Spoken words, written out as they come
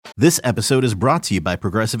This episode is brought to you by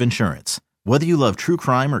Progressive Insurance. Whether you love true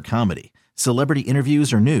crime or comedy, celebrity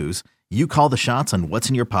interviews or news, you call the shots on what's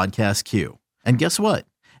in your podcast queue. And guess what?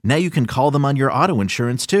 Now you can call them on your auto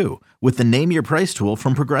insurance too with the Name Your Price tool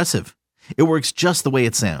from Progressive. It works just the way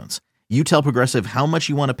it sounds. You tell Progressive how much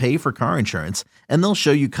you want to pay for car insurance, and they'll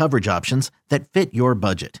show you coverage options that fit your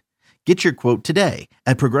budget. Get your quote today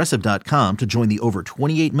at Progressive.com to join the over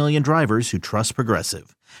 28 million drivers who trust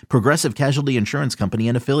Progressive. Progressive Casualty Insurance Company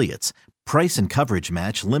and Affiliates. Price and coverage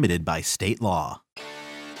match limited by state law.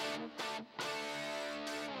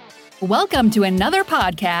 Welcome to another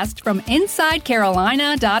podcast from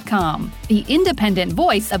InsideCarolina.com, the independent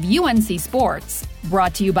voice of UNC Sports.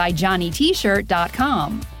 Brought to you by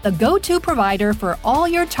JohnnyT-shirt.com, the go-to provider for all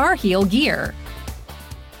your Tar Heel gear.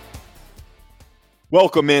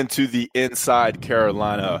 Welcome into the Inside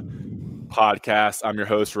Carolina podcast. I'm your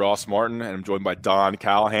host, Ross Martin, and I'm joined by Don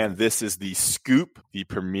Callahan. This is The Scoop, the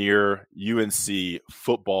premier UNC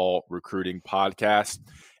football recruiting podcast.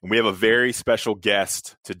 And we have a very special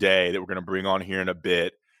guest today that we're going to bring on here in a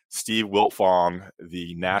bit. Steve Wiltfong,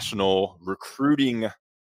 the National Recruiting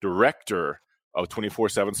Director of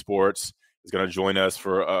 24/7 Sports, is going to join us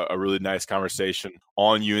for a really nice conversation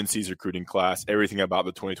on UNC's recruiting class, everything about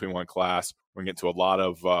the 2021 class. We're going to get into a lot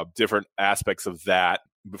of different aspects of that.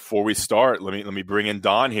 Before we start, let me bring in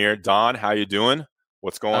Don here. Don, how you doing?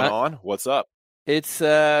 What's going on? What's up? It's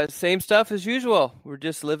same stuff as usual. We're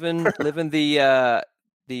just living the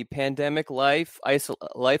pandemic life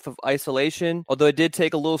of isolation. Although I did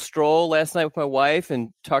take a little stroll last night with my wife and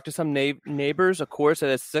talk to some neighbors, of course, at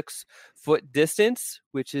a 6-foot distance,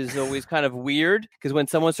 which is always kind of weird because when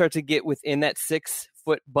someone starts to get within that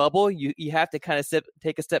 6-foot bubble, you have to kind of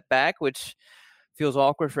take a step back, which feels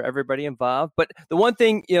awkward for everybody involved. But the one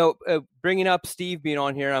thing, bringing up Steve being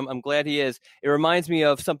on here, I'm glad he is. It reminds me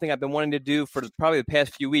of something I've been wanting to do for probably the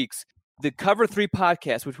past few weeks. The Cover 3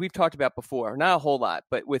 podcast, which we've talked about before, not a whole lot,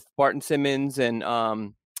 but with Barton Simmons and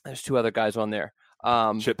there's two other guys on there.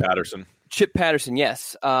 Chip Patterson,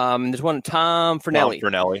 yes. There's one, Tom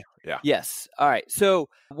Fernelli. Yeah. Yes. All right. So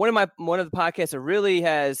one of the podcasts that really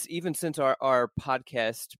has, even since our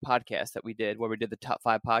podcast that we did, where we did the top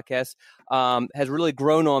 5 podcasts, has really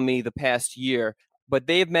grown on me the past year. But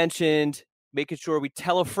they've mentioned making sure we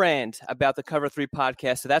tell a friend about the Cover 3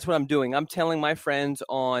 podcast. So that's what I'm doing. I'm telling my friends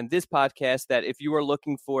on this podcast that if you are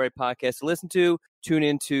looking for a podcast to listen to, tune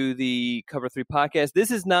into the Cover 3 podcast.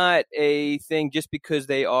 This is not a thing just because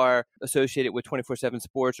they are associated with 24/7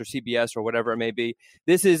 Sports or CBS or whatever it may be.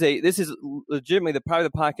 This is legitimately probably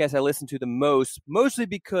the podcast I listen to the most, mostly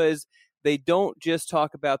because they don't just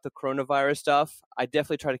talk about the coronavirus stuff. I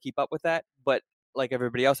definitely try to keep up with that, but like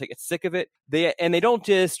everybody else, I get sick of it. They don't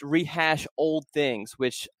just rehash old things,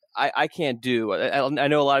 which I can't do. I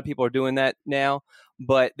know a lot of people are doing that now,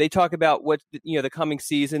 but they talk about what, the coming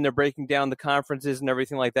season. They're breaking down the conferences and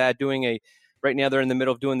everything like that. Right now they're in the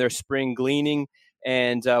middle of doing their spring gleaning,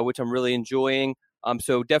 and which I'm really enjoying.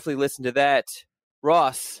 So definitely listen to that.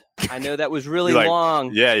 Ross, I know that was really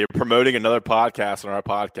long. Yeah, you're promoting another podcast on our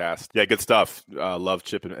podcast. Yeah, good stuff. Love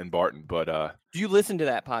Chip and Barton, but do you listen to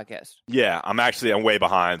that podcast? Yeah, I'm way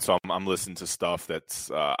behind, so I'm listening to stuff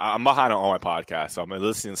that's I'm behind on all my podcasts. So I'm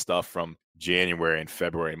listening to stuff from January and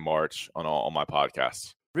February and March on all my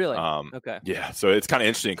podcasts. Really? Okay. Yeah, so it's kind of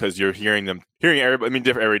interesting because you're hearing everybody.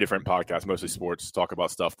 Every different podcast, mostly sports, talk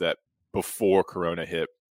about stuff that before Corona hit.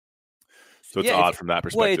 So it's odd from that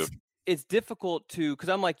perspective. Well, it's difficult because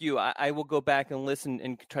I'm like you. I will go back and listen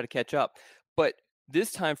and try to catch up. But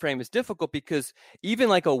this time frame is difficult because even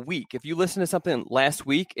like a week, if you listen to something last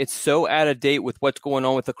week, it's so out of date with what's going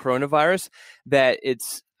on with the coronavirus that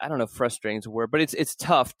it's, I don't know if frustrating is a word, but it's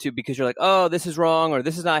tough too because you're like, oh, this is wrong or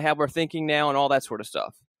this is not how we're thinking now and all that sort of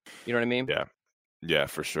stuff. You know what I mean? Yeah,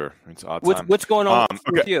 for sure. It's odd time. What's going on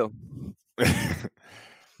with you?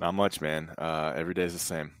 Not much, man. Every day is the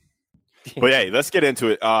same. But hey, let's get into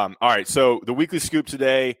it. All right, so the weekly scoop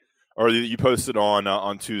today, or you posted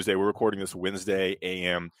on Tuesday. We're recording this Wednesday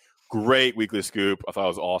a.m. Great weekly scoop. I thought it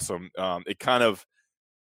was awesome. It kind of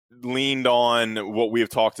leaned on what we have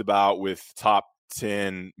talked about with Top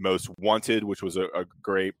 10 Most Wanted, which was a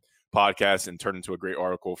great podcast and turned into a great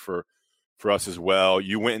article for us as well.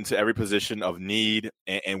 You went into every position of need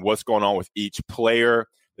and what's going on with each player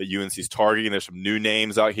that UNC is targeting. There's some new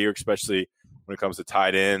names out here, especially when it comes to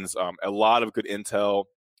tight ends. A lot of good intel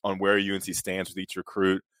on where UNC stands with each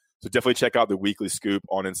recruit. So definitely check out the weekly scoop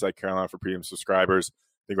on Inside Carolina for premium subscribers.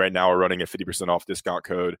 I think right now we're running a 50% off discount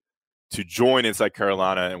code to join Inside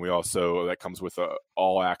Carolina. And we also, that comes with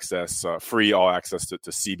all access, free all access to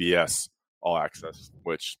CBS All Access,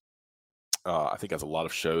 which I think has a lot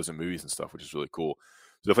of shows and movies and stuff, which is really cool.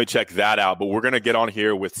 So definitely check that out. But we're going to get on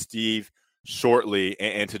here with Steve shortly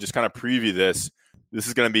and to just kind of preview this. This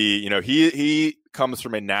is going to be, he comes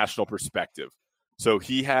from a national perspective. So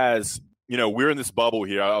he has, we're in this bubble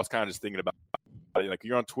here. I was kind of just thinking about, like,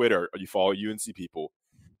 you're on Twitter, or you follow UNC people.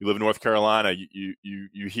 You live in North Carolina.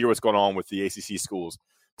 You hear what's going on with the ACC schools.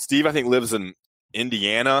 Steve, I think, lives in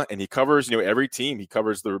Indiana, and he covers, every team. He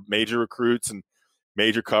covers the major recruits and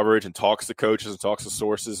major coverage, and talks to coaches and talks to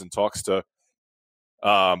sources and talks to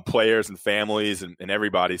players and families and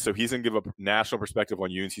everybody. So he's going to give a national perspective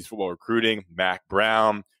on UNC's football recruiting, Mack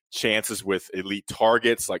Brown, chances with elite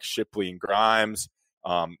targets like Shipley and Grimes,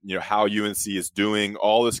 how UNC is doing,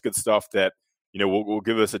 all this good stuff that, will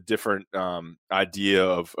give us a different idea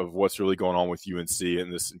of what's really going on with UNC in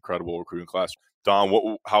this incredible recruiting class.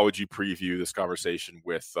 Don, how would you preview this conversation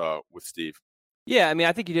with Steve? Yeah, I mean,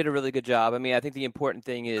 I think you did a really good job. I mean, I think the important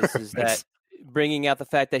thing is that bringing out the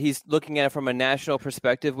fact that he's looking at it from a national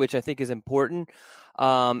perspective, which I think is important.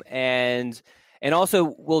 And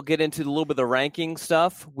also we'll get into a little bit of the ranking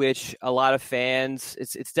stuff, which a lot of fans,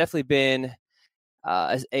 it's definitely been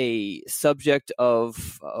a subject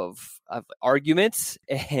of arguments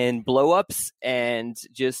and blowups and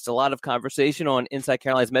just a lot of conversation on Inside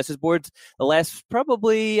Carolina's message boards. The last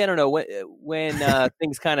probably, I don't know, when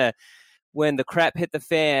things when the crap hit the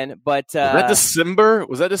fan, but was that December?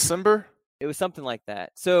 It was something like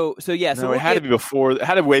that. So yeah. No, it had to be before. It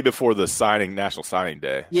had to be way before the National Signing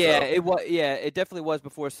Day. Yeah, so. It was. Yeah, it definitely was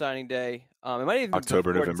before signing day. It might even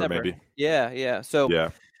October, November, December. maybe. Yeah. So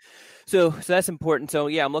that's important. So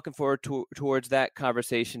yeah, I'm looking forward towards that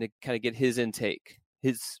conversation to kind of get his intake,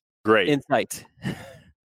 his insight.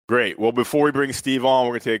 Great. Well, before we bring Steve on,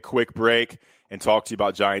 we're going to take a quick break and talk to you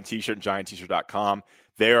about Giant T-Shirt and GiantT-shirt.com.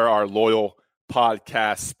 They are our loyal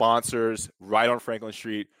podcast sponsors right on Franklin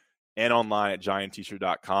Street and online at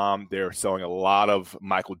GiantT-shirt.com. They're selling a lot of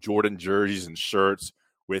Michael Jordan jerseys and shirts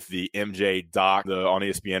with the MJ doc on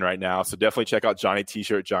ESPN right now. So definitely check out Johnny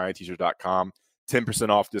T-Shirt, GiantT-shirt.com. 10%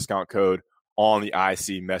 off discount code on the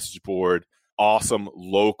IC message board. Awesome,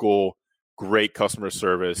 local, great customer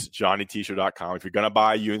service. JohnnyT-shirt.com. If you're going to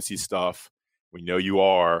buy UNC stuff, we know you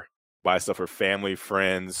are. Buy stuff for family,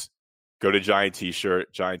 friends. Go to Giant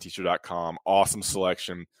T-Shirt, GiantT-shirt.com. Awesome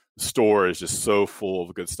selection. The store is just so full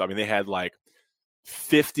of good stuff. I mean, they had like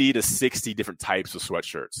 50 to 60 different types of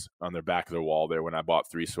sweatshirts on their back of their wall there when I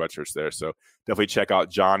bought 3 sweatshirts there. So definitely check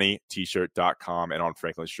out JohnnyT-shirt.com and on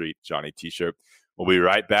Franklin Street, Johnny T-Shirt. We'll be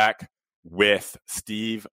right back with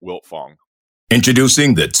Steve Wiltfong.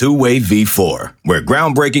 Introducing the Two-Way V4, where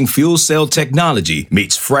groundbreaking fuel cell technology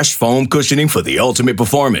meets fresh foam cushioning for the ultimate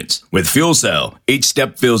performance. With Fuel Cell, each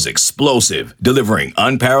step feels explosive, delivering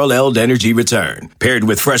unparalleled energy return. Paired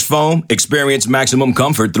with fresh foam, experience maximum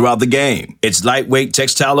comfort throughout the game. Its lightweight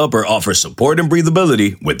textile upper offers support and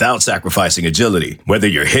breathability without sacrificing agility. Whether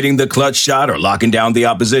you're hitting the clutch shot or locking down the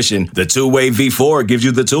opposition, the Two-Way V4 gives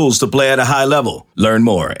you the tools to play at a high level. Learn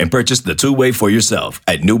more and purchase the Two-Way for yourself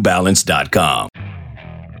at NewBalance.com.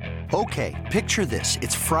 Okay, picture this.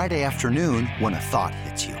 It's Friday afternoon when a thought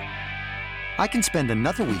hits you. I can spend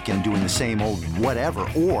another weekend doing the same old whatever,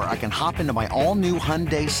 or I can hop into my all-new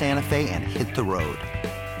Hyundai Santa Fe and hit the road.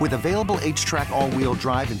 With available H-Track all-wheel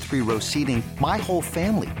drive and 3-row seating, my whole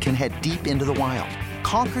family can head deep into the wild.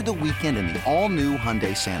 Conquer the weekend in the all-new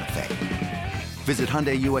Hyundai Santa Fe. Visit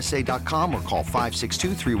HyundaiUSA.com or call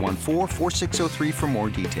 562-314-4603 for more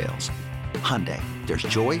details. Hyundai, there's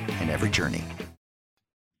joy in every journey.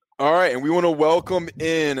 All right, and we want to welcome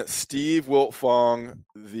in Steve Wiltfong,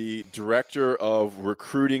 the director of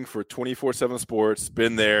recruiting for 24/7 Sports.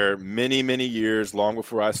 Been there many, many years, long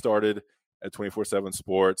before I started at 24/7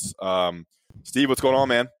 Sports. Steve, what's going on,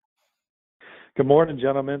 man? Good morning,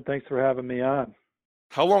 gentlemen. Thanks for having me on.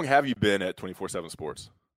 How long have you been at 24/7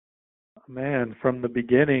 Sports? Man, from the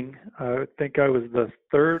beginning, I think I was the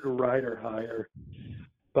third writer hire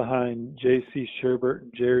behind J.C. Sherbert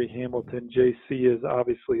and Jerry Hamilton. J.C. is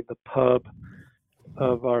obviously the pub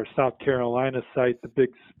of our South Carolina site, the Big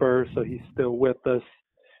Spur, so he's still with us.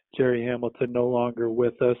 Jerry Hamilton no longer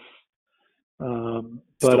with us.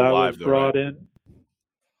 But I was brought in.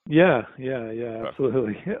 Yeah,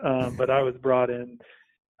 absolutely. But I was brought in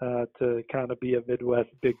to kind of be a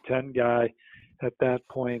Midwest Big Ten guy. At that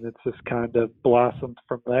point, it's just kind of blossomed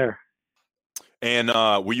from there. And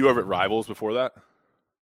were you ever at Rivals before that?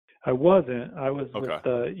 I wasn't. I was with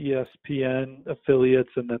the ESPN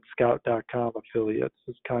affiliates and then Scout.com affiliates.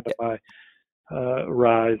 Is kind of my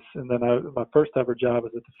rise. And then my first ever job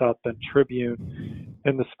was at the South Bend Tribune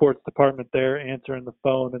in the sports department there, answering the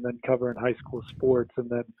phone and then covering high school sports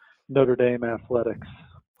and then Notre Dame athletics.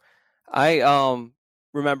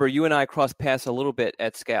 remember you and I crossed paths a little bit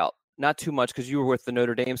at Scout. Not too much because you were with the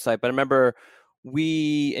Notre Dame site, but I remember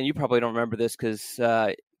and you probably don't remember this because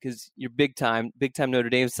you're big time Notre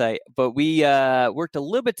Dame site, but we worked a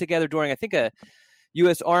little bit together during, I think, a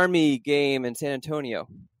U.S. Army game in San Antonio.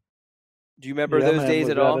 Do you remember those days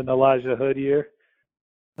at all? Was that an Elijah Hood year?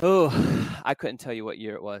 Oh, I couldn't tell you what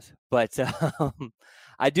year it was, but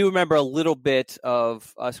I do remember a little bit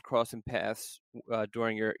of us crossing paths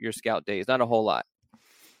during your Scout days. Not a whole lot.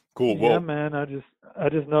 Cool. Yeah, man. I just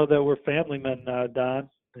know that we're family men now, Don.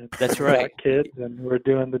 That's right. Got kids, and we're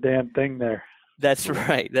doing the damn thing there. That's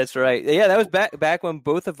right. Yeah, that was back when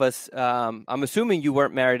both of us. I'm assuming you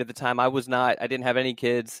weren't married at the time. I was not. I didn't have any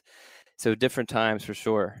kids, so different times for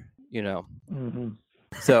sure. Mm-hmm.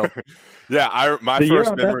 So, yeah, my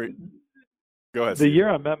first memory. Go ahead. The year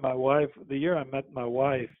I met my wife was the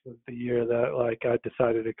year that I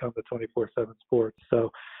decided to come to 24/7 Sports. So,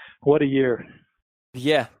 what a year!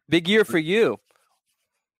 Yeah, big year for you.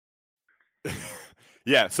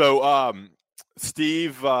 Yeah. So,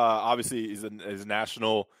 Steve obviously is a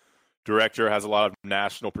national director, has a lot of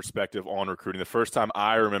national perspective on recruiting. The first time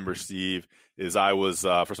I remember Steve is first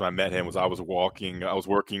time I met him was I was working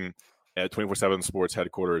at 24/7 Sports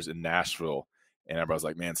headquarters in Nashville. And everybody was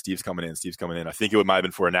like, man, Steve's coming in. I think it might have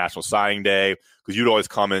been for a National Signing Day because you'd always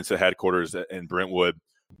come into headquarters in Brentwood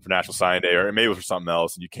for National Signing Day, or maybe it was for something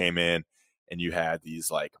else. And you came in and you had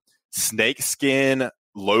these snakeskin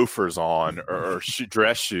loafers on or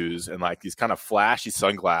dress shoes and these kind of flashy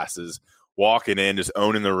sunglasses, walking in, just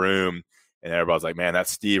owning the room. And everybody's like, man,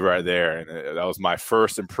 that's Steve right there. And that was my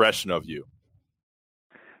first impression of you.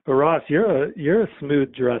 But Ross, you're a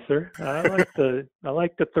smooth dresser. I like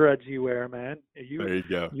the threads you wear, man. There you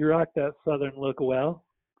go. You rock that Southern look well.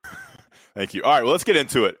 Thank you. All right, well, let's get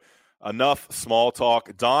into it. Enough small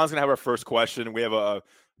talk. Don's gonna have our first question. We have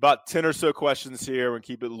about 10 or so questions here. We'll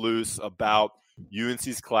keep it loose about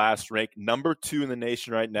UNC's class, ranked number 2 in the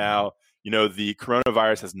nation right now. The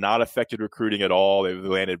coronavirus has not affected recruiting at all. They've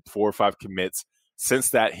landed 4 or 5 commits since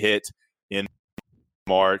that hit in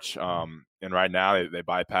March. And right now they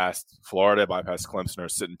bypassed Florida, bypassed Clemson, are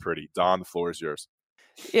sitting pretty. Don, the floor is yours.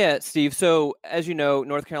 Yeah, Steve. So as you know,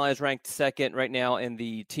 North Carolina is ranked 2nd right now in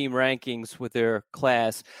the team rankings with their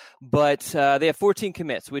class, but they have 14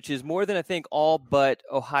 commits, which is more than I think all but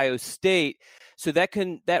Ohio State. So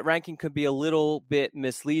that ranking could be a little bit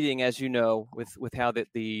misleading, as you know, with how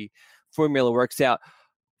the formula works out.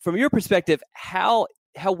 From your perspective, how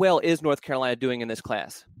well is North Carolina doing in this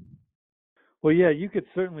class? Well, yeah, you could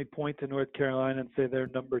certainly point to North Carolina and say they're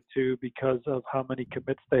number 2 because of how many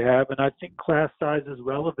commits they have. And I think class size is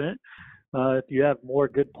relevant. If you have more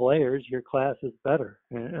good players, your class is better,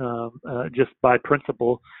 just by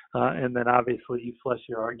principle. And then obviously you flesh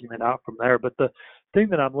your argument out from there. But the thing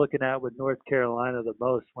that I'm looking at with North Carolina the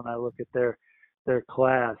most when I look at their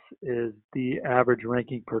class is the average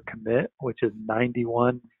ranking per commit, which is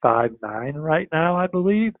 91.59 right now, I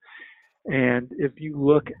believe. And if you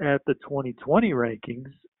look at the 2020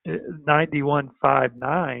 rankings,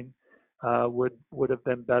 91.59 would have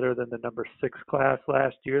been better than the number 6 class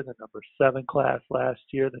last year, the number 7 class last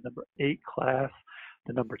year, the number 8 class,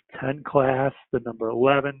 the number 10 class, the number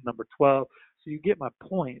 11, number 12. So you get my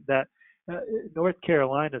point that North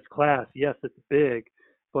Carolina's class, yes, it's big,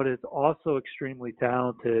 but it's also extremely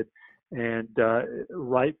talented and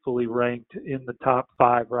rightfully ranked in the top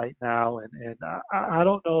 5 right now. And I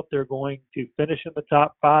don't know if they're going to finish in the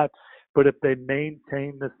top 5, but if they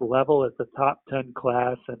maintain this level, it's a top 10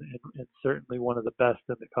 class and certainly one of the best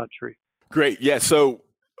in the country. Great. Yeah. So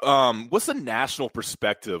what's the national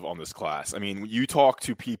perspective on this class? I mean, you talk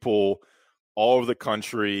to people all over the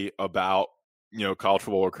country about, college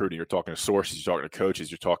football recruiting. You're talking to sources, you're talking to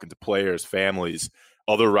coaches, you're talking to players, families,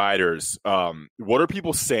 other writers. What are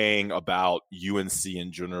people saying about UNC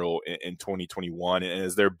in general in 2021? And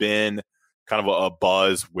has there been kind of a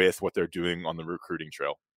buzz with what they're doing on the recruiting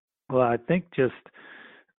trail? Well, I think just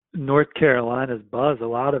North Carolina's buzz, a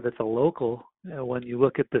lot of it's a local. When you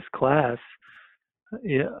look at this class,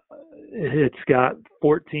 it's got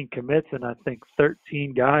 14 commits, and I think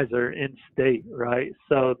 13 guys are in state, right?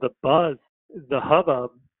 So the buzz, the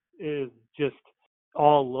hubbub is just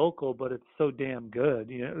all local, but it's so damn good.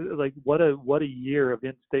 What a year of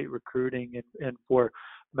in-state recruiting, and for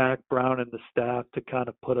Mac Brown and the staff to kind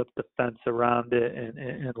of put up the fence around it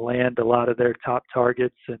and land a lot of their top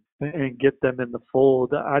targets and get them in the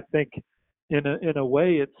fold. I think in a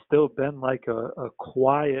way it's still been like a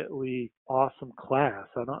quietly awesome class.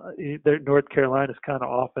 North Carolina's kind of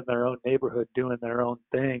off in their own neighborhood doing their own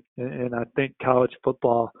thing, and I think college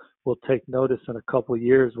football will take notice in a couple of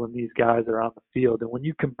years when these guys are on the field. And when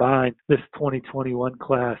you combine this 2021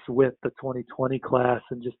 class with the 2020 class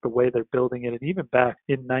and just the way they're building it, and even back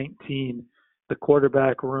in 19, the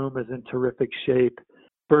quarterback room is in terrific shape,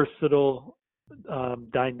 versatile,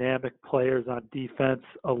 dynamic players on defense,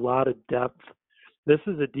 a lot of depth. This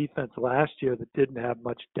is a defense last year that didn't have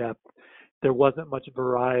much depth. There wasn't much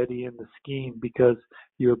variety in the scheme because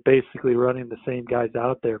you were basically running the same guys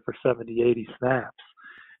out there for 70, 80 snaps.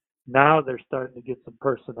 Now they're starting to get some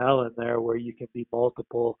personnel in there where you can be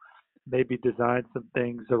multiple, maybe design some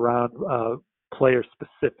things around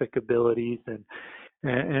player-specific abilities and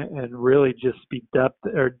really just be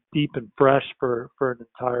deep and fresh for an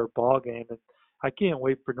entire ball game. And I can't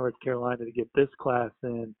wait for North Carolina to get this class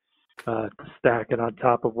in, to stack it on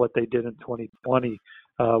top of what they did in 2020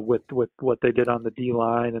 with what they did on the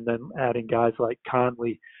D-line, and then adding guys like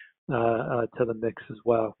Conley to the mix as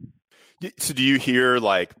well. So do you hear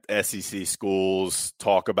like SEC schools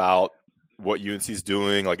talk about what UNC is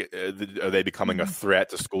doing? Like, are they becoming a threat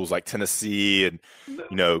to schools like Tennessee and,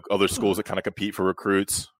 other schools that kind of compete for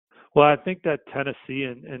recruits? Well, I think that Tennessee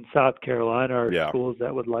and South Carolina are schools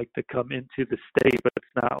that would like to come into the state, but it's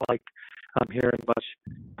not like I'm hearing much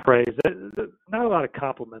praise. Not a lot of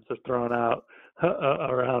compliments are thrown out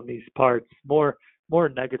around these parts. More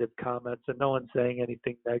negative comments, and no one's saying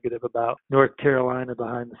anything negative about North Carolina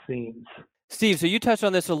behind the scenes. Steve, so you touched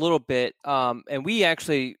on this a little bit, and we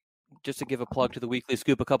actually, just to give a plug to the Weekly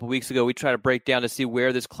Scoop, a couple of weeks ago, we tried to break down to see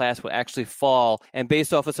where this class would actually fall. And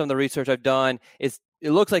based off of some of the research I've done, it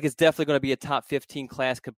looks like it's definitely going to be a top 15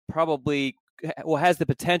 class, has the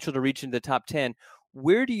potential to reach into the top 10.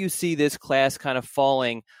 Where do you see this class kind of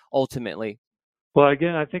falling ultimately? Well,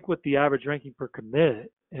 again, I think with the average ranking per commit,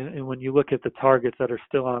 and when you look at the targets that are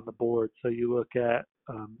still on the board, so you look at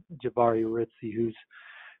Jabari Ritzie,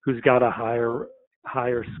 who's got a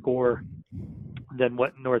higher score than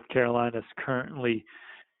what North Carolina's currently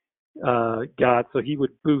got, so he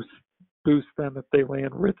would boost them if they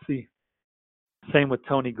land Ritzie. Same with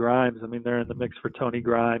Tony Grimes. I mean, they're in the mix for Tony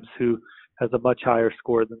Grimes, who has a much higher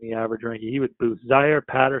score than the average ranking. He would boost. Zaire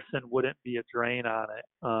Patterson wouldn't be a drain on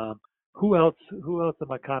it. Who else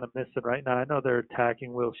am I kind of missing right now? I know they're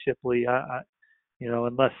attacking Will Shipley.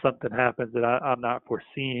 Unless something happens that I'm not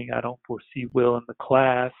foreseeing, I don't foresee Will in the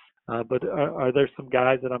class. But are there some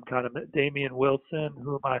guys that I'm kind of – Damian Wilson,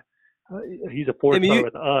 who am I he's a four-star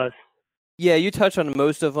with us. Yeah, you touched on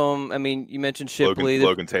most of them. I mean, you mentioned Shipley.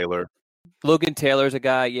 Logan Taylor. Logan Taylor's a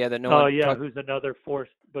guy, that no one. Oh yeah, who's another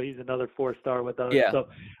he's another 4-star with us. Yeah. So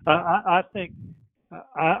I think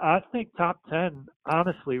top 10,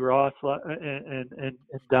 honestly, Ross and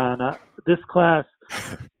Don. This class,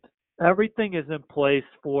 everything is in place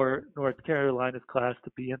for North Carolina's class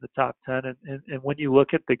to be in the top 10. And when you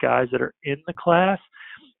look at the guys that are in the class,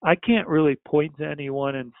 I can't really point to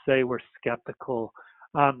anyone and say we're skeptical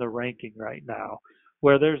on the ranking right now.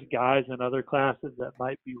 Where there's guys in other classes that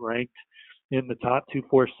might be ranked in the top 2,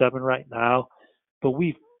 4, 7 right now, but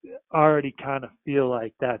we already kind of feel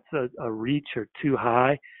like that's a reach or too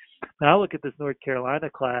high. Now I look at this North Carolina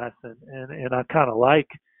class and I kind of like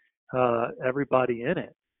everybody in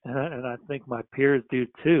it, and I think my peers do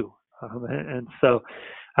too. And so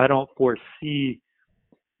I don't foresee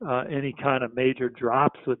any kind of major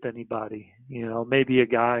drops with anybody. Maybe a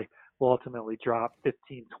guy will ultimately drop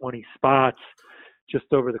 15, 20 spots just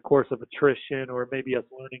over the course of attrition, or maybe us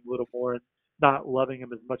learning a little more and not loving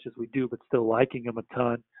him as much as we do, but still liking him a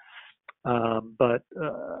ton. But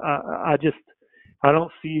I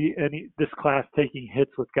don't see this class taking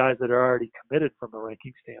hits with guys that are already committed from a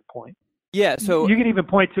ranking standpoint. Yeah, so you can even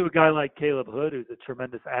point to a guy like Caleb Hood, who's a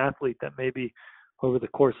tremendous athlete that maybe over the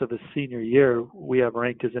course of his senior year we have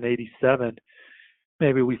ranked as an 87.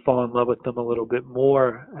 Maybe we fall in love with them a little bit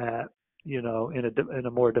more at in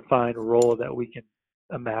a more defined role that we can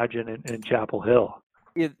imagine in Chapel Hill.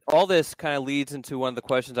 All this kind of leads into one of the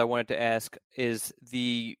questions I wanted to ask is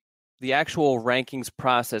the actual rankings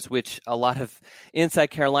process, which a lot of Inside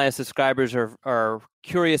Carolina subscribers are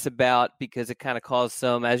curious about because it kind of caused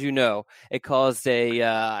some, as you know, it caused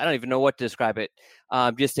I don't even know what to describe it,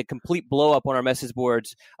 just a complete blow up on our message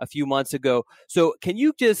boards a few months ago. So can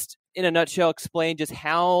you just, in a nutshell, explain just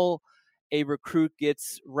how a recruit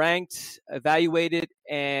gets ranked, evaluated,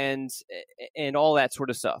 and all that sort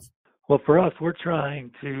of stuff? Well, for us, we're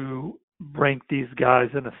trying to rank these guys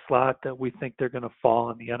in a slot that we think they're going to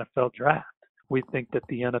fall in the NFL draft. We think that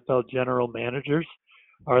the NFL general managers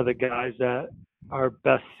are the guys that are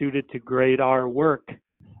best suited to grade our work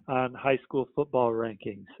on high school football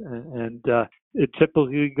rankings. And it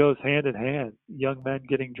typically goes hand in hand. Young men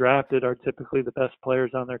getting drafted are typically the best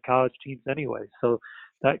players on their college teams anyway. So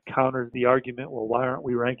that counters the argument, well, why aren't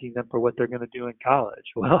we ranking them for what they're going to do in college?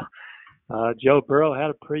 Well, Joe Burrow had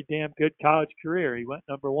a pretty damn good college career. He went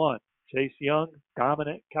number 1. Chase Young,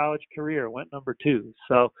 dominant college career, went number 2.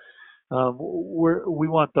 So we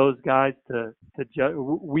want those guys to judge.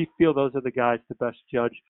 We feel those are the guys to best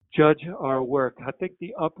judge our work. I think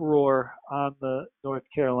the uproar on the North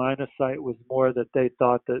Carolina site was more that they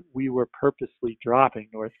thought that we were purposely dropping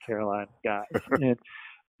North Carolina guys. And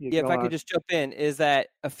if I could just jump in, is that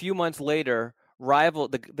a few months later,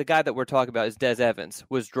 the guy that we're talking about is Des Evans,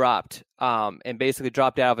 was dropped and basically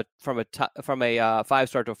dropped out from a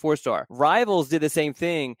 5-star to a 4-star. Rivals did the same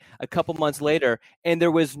thing a couple months later, and there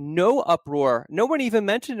was no uproar. No one even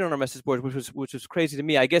mentioned it on our message board, which was crazy to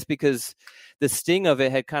me. I guess because the sting of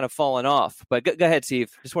it had kind of fallen off. But go ahead,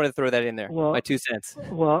 Steve. Just wanted to throw that in there. My 2 cents.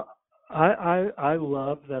 Well, I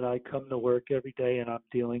love that I come to work every day and I'm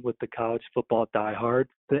dealing with the college football diehards,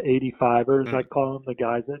 the 85ers, I call them, the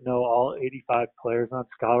guys that know all 85 players on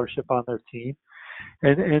scholarship on their team.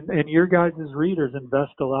 And your guys' readers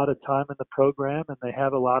invest a lot of time in the program, and they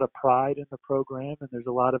have a lot of pride in the program, and there's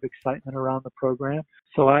a lot of excitement around the program.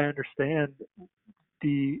 So I understand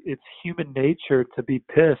it's human nature to be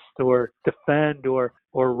pissed or defend or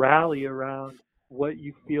rally around what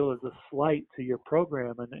you feel is a slight to your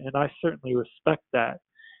program, and I certainly respect that.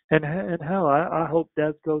 And hell, I hope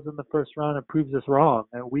Des goes in the first round and proves us wrong.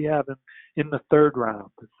 And we have him in the 3rd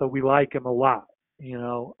round, so we like him a lot.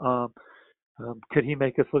 Could he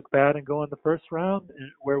make us look bad and go in the 1st round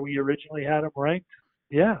where we originally had him ranked?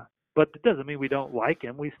 Yeah, but it doesn't mean we don't like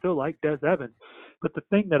him. We still like Des Evans. But the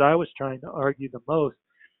thing that I was trying to argue the most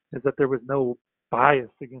is that there was no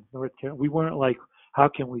bias against North Carolina. We weren't like, how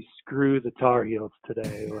can we screw the Tar Heels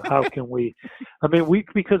today? Or how can we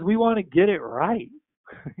 – because we want to get it right.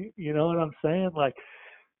 You know what I'm saying? Like,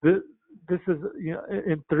 this is,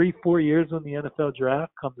 in 3-4 years when the NFL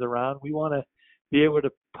draft comes around, we want to be able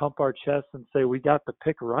to pump our chests and say we got the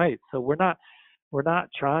pick right. So we're not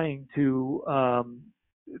trying to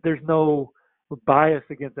there's no bias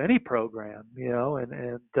against any program,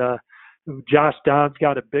 and Josh Downs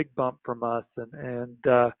got a big bump from us, and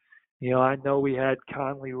I know we had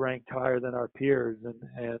Conley ranked higher than our peers, and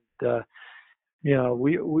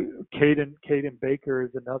Caden Baker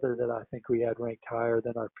is another that I think we had ranked higher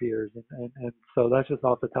than our peers, and so that's just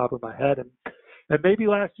off the top of my head, and maybe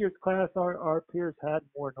last year's class our peers had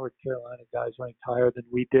more North Carolina guys ranked higher than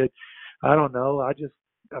we did. I don't know.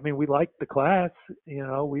 We liked the class. It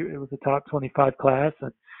was a top 25 class,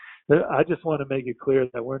 and I just want to make it clear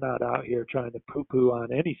that we're not out here trying to poo-poo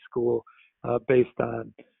on any school based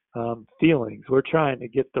on feelings. We're trying to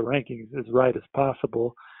get the rankings as right as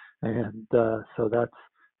possible, and so that's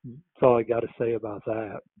all I got to say about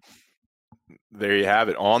that. There you have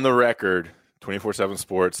it. On the record, 24/7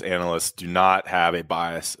 Sports analysts do not have a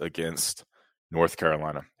bias against North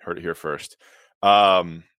Carolina. Heard it here first.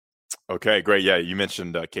 Okay, great. Yeah, you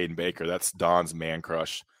mentioned Caden Baker. That's Don's man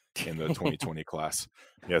crush in the 2020 class.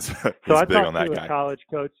 Yes, so I big talked on that to guy. A college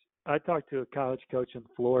coach. I talked to a college coach in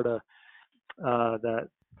Florida that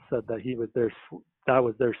said that that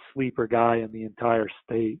was their sleeper guy in the entire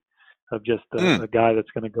state, of just a guy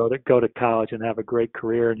that's going to go to college and have a great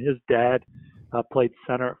career. And his dad played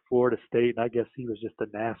center at Florida State, and I guess he was just a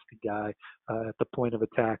nasty guy at the point of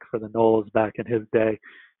attack for the Noles back in his day.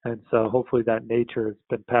 And so hopefully that nature has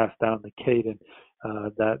been passed down to Caden,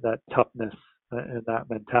 that toughness and that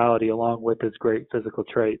mentality, along with his great physical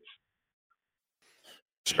traits.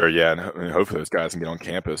 Sure, yeah, and hopefully those guys can get on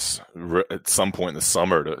campus at some point in the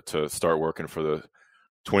summer to start working for the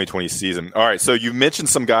 2020 season. All right, so you mentioned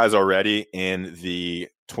some guys already in the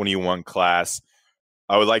 21 class.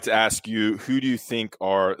 I would like to ask you, who do you think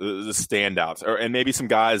are the standouts, and maybe some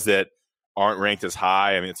guys that aren't ranked as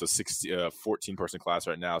high? It's a 14-person class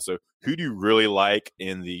right now. So who do you really like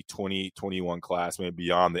in the 2021 class, maybe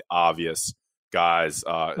beyond the obvious guys?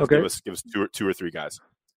 Okay. Give us two or three guys.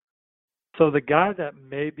 So the guy that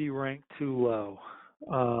may be ranked too low,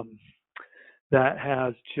 that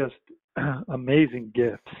has just amazing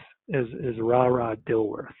gifts, is Ra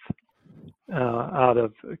Dilworth out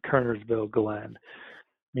of Kernersville Glen.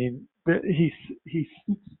 He's 6'2",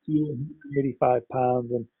 185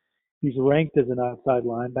 pounds, and he's ranked as an outside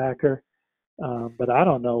linebacker. But I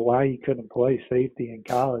don't know why he couldn't play safety in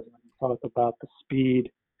college. When you talk about the speed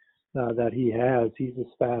that he has, he's as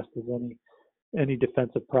fast as any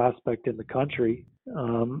defensive prospect in the country,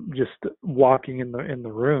 just walking in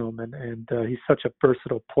the room, and he's such a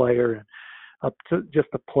versatile player and just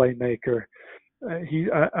a playmaker.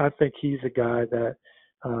 I think he's a guy that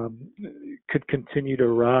could continue to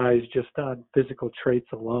rise just on physical traits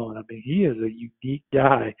alone. He is a unique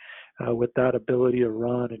guy with that ability to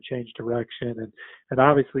run and change direction. And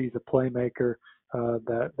obviously he's a playmaker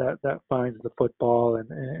that finds the football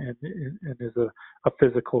and is a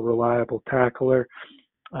physical, reliable tackler.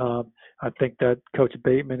 I think that Coach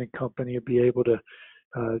Bateman and company will be able to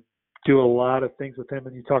do a lot of things with him.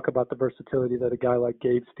 And you talk about the versatility that a guy like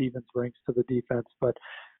Gabe Stevens brings to the defense. But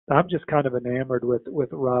I'm just kind of enamored with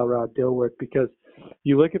Ra Dilworth, because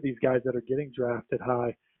you look at these guys that are getting drafted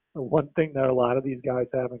high. One thing that a lot of these guys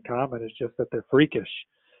have in common is just that they're freakish.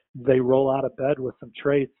 They roll out of bed with some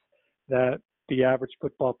traits that the average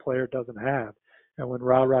football player doesn't have. And when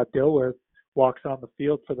Ra Dilworth walks on the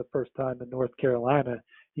field for the first time in North Carolina,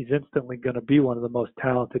 he's instantly going to be one of the most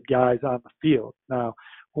talented guys on the field. Now,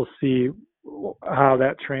 we'll see how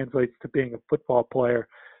that translates to being a football player,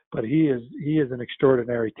 but he is an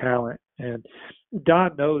extraordinary talent. And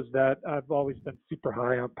Don knows that. I've always been super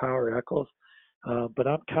high on Power Echols, but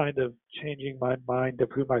I'm kind of changing my mind of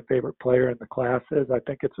who my favorite player in the class is. I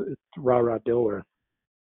think it's Ra Dilworth.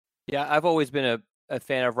 Yeah, I've always been a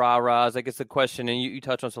fan of Ra. I guess the question, and you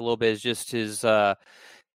touched on this a little bit, is just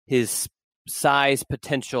his size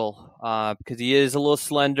potential, because he is a little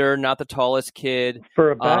slender, not the tallest kid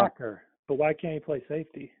for a backer. But why can't he play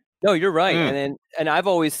safety? No, you're right. And I've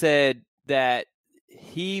always said that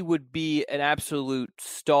he would be an absolute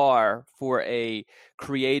star for a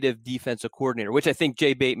creative defensive coordinator, which I think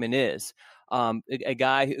Jay Bateman is. A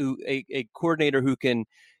guy a coordinator who can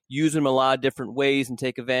use him a lot of different ways and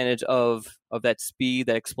take advantage of that speed,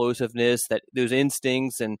 that explosiveness, those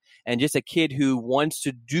instincts, and just a kid who wants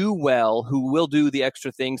to do well, who will do the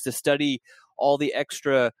extra things, to study all the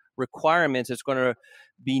extra requirements that's going to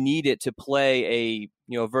be needed to play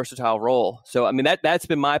a versatile role. So I mean that's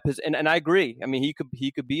been my position, and I agree. I mean he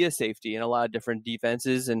could be a safety in a lot of different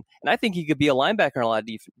defenses, and I think he could be a linebacker in a lot of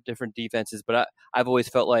different defenses. But I've always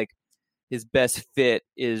felt like his best fit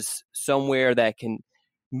is somewhere that can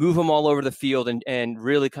move him all over the field and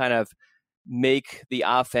really kind of make the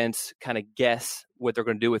offense kind of guess what they're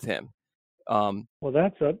going to do with him. Well,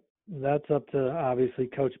 that's up to obviously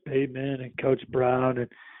Coach Bateman and Coach Brown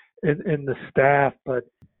and the staff, but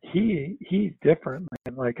he's different,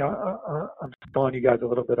 man. Like I'm telling you guys a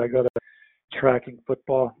little bit. I go to Tracking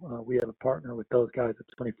Football. We have a partner with those guys at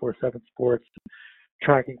 24/7 Sports.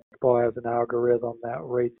 Tracking Football has an algorithm that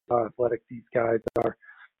rates how athletic these guys are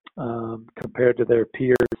compared to their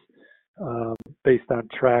peers based on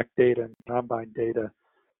track data and combine data.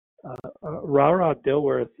 Ra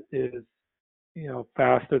Dilworth is,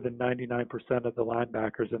 faster than 99% of the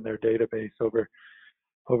linebackers in their database over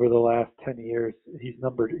the last 10 years. He's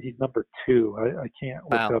number 2. I can't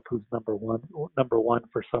look up who's number one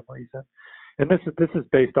for some reason. And this is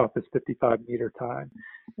based off his 55-meter time,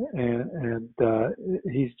 and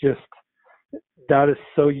he's just. That is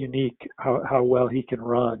so unique how well he can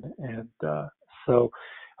run. And so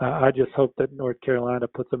I just hope that North Carolina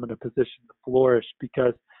puts him in a position to flourish,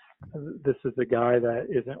 because this is a guy that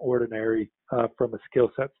isn't ordinary from a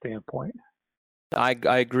skill set standpoint. I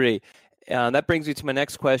agree. That brings me to my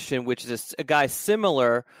next question, which is a guy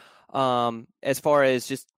similar as far as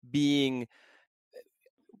just being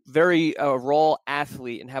very raw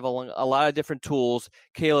athlete and have a lot of different tools.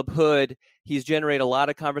 Caleb Hood, he's generated a lot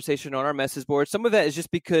of conversation on our message board. Some of that is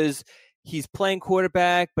just because he's playing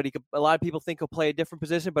quarterback, but a lot of people think he'll play a different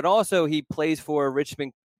position, but also he plays for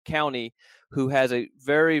Richmond County, who has a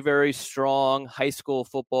very, very strong high school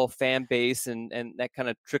football fan base, and that kind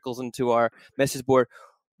of trickles into our message board.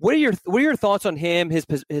 What are your thoughts on him, his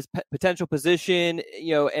potential position,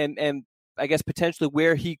 and I guess potentially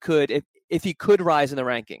where he could, if he could rise in the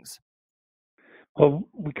rankings? Well,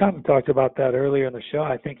 we kind of talked about that earlier in the show.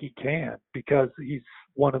 I think he can, because he's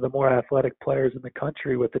one of the more athletic players in the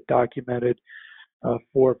country with a documented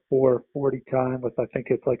 4.4 40 time with, I think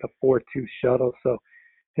it's like a 4.2 shuttle. So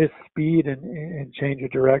his speed and change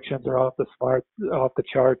of directions are off the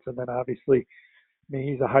charts. And then obviously, I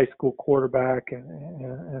mean, he's a high school quarterback,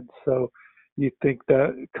 and so you think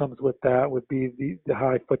that comes with that would be the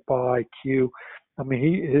high football IQ. I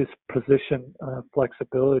mean, his position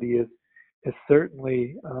flexibility is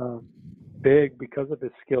certainly big because of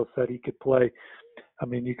his skill set. He could play. I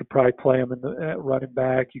mean, you could probably play him at running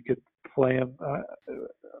back. You could play him.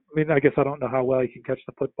 I guess I don't know how well he can catch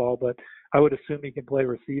the football, but I would assume he can play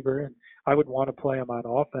receiver, and I would want to play him on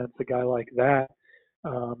offense. A guy like that,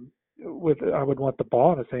 I would want the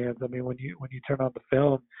ball in his hands. I mean, when you turn on the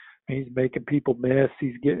film, he's making people miss.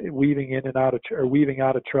 He's weaving out of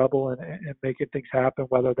trouble and making things happen,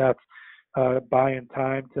 whether that's buying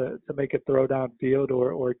time to make a throw downfield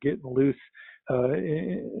or getting loose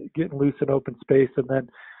in open space. And then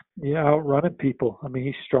outrunning people. I mean,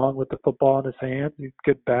 he's strong with the football in his hands. He's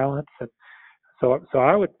good balance, and so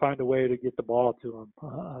I would find a way to get the ball to him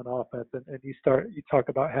on offense. And you talk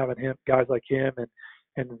about having guys like him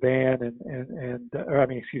and Van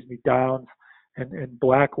Downs and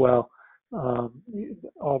Blackwell. All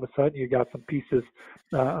of a sudden, you got some pieces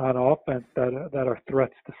on offense that are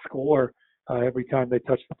threats to score every time they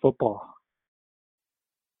touch the football.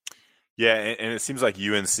 Yeah, and it seems like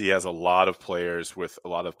UNC has a lot of players with a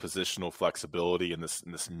lot of positional flexibility in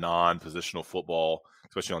this non-positional football,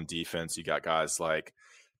 especially on defense. You got guys like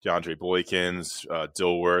DeAndre Boykins,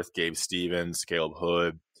 Dilworth, Gabe Stevens, Caleb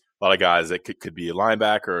Hood, a lot of guys that could be a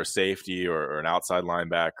linebacker or a safety or an outside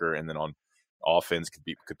linebacker, and then on offense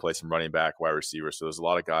could play some running back, wide receiver. So there's a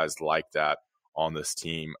lot of guys like that on this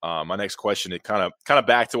team. My next question is kind of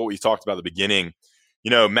back to what we talked about at the beginning.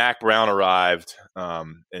 Mack Brown arrived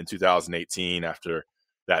in 2018 after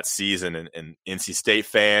that season, and NC State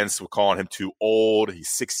fans were calling him too old. He's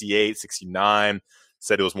 68, 69,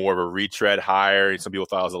 said it was more of a retread hire. Some people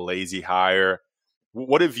thought it was a lazy hire.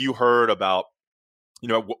 What have you heard about, the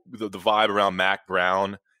vibe around Mack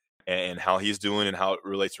Brown and how he's doing and how it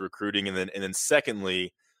relates to recruiting? And then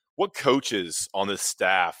secondly, what coaches on this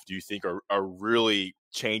staff do you think are really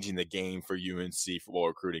changing the game for UNC football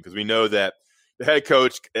recruiting? Because we know that the head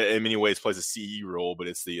coach in many ways plays a CE role, but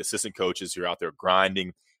it's the assistant coaches who are out there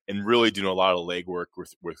grinding and really doing a lot of legwork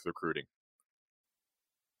with recruiting.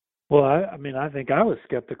 Well, I think I was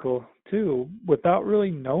skeptical too, without really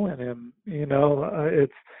knowing him.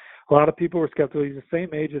 It's a lot of people were skeptical. He's the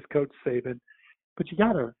same age as Coach Saban, but you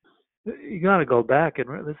gotta go back,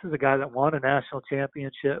 and this is a guy that won a national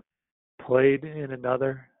championship, played in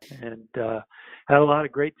another, and had a lot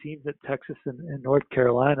of great teams at Texas and North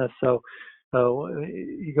Carolina. So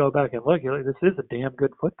you go back and look, this is a damn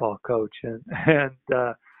good football coach, and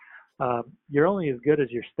you're only as good as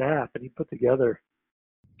your staff, and he put together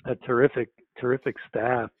a terrific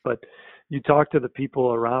staff. But you talk to the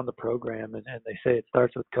people around the program, and they say it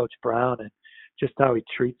starts with Coach Brown and just how he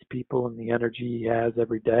treats people and the energy he has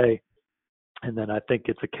every day. And then I think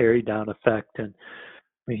it's a carry down effect. And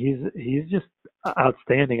I mean, he's just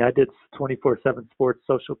outstanding. I did 24/7 Sports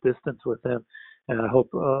social distance with him, and I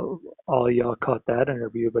hope all of y'all caught that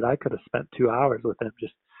interview. But I could have spent 2 hours with him,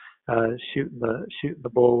 just shooting the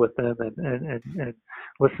bull with him and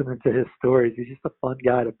listening to his stories. He's just a fun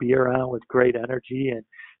guy to be around with great energy and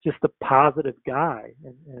just a positive guy.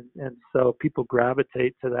 And so people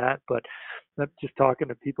gravitate to that. But just talking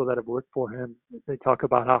to people that have worked for him, they talk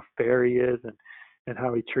about how fair he is and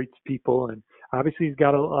how he treats people. And obviously he's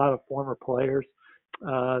got a lot of former players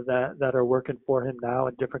that are working for him now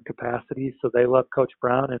in different capacities. So they love Coach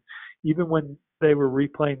Brown. And even when they were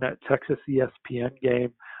replaying that Texas ESPN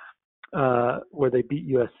game, where they beat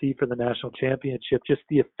USC for the national championship, just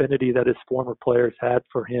the affinity that his former players had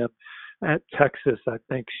for him at Texas, I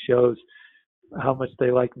think shows how much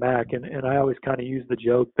they like Mack. And I always kind of use the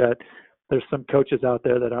joke that there's some coaches out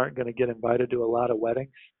there that aren't going to get invited to a lot of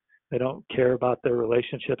weddings. They don't care about their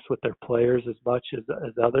relationships with their players as much as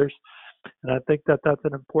others. And I think that that's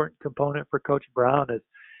an important component for Coach Brown, is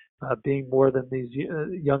being more than these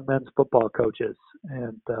young men's football coaches.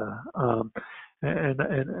 And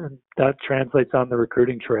that translates on the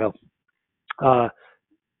recruiting trail.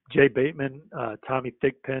 Jay Bateman, Tommy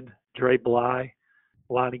Thigpen, Dre Bly,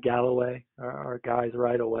 Lonnie Galloway are guys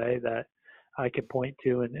right away that I can point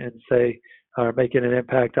to and say are making an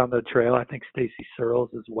impact on the trail. I think Stacy Searles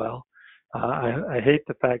as well. I hate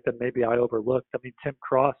the fact that maybe I overlooked. I mean, Tim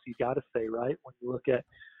Cross, you got to say, right, when you look at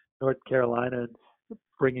North Carolina and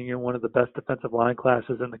bringing in one of the best defensive line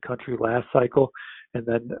classes in the country last cycle, and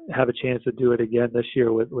then have a chance to do it again this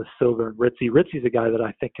year with Silver and Ritzy. Ritzy's a guy that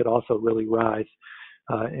I think could also really rise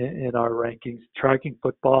in our rankings. Tracking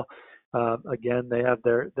football, again, they have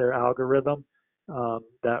their algorithm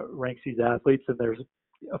that ranks these athletes, and there's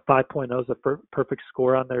a 5.0 is a perfect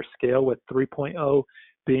score on their scale, with 3.0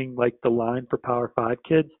 being like the line for Power 5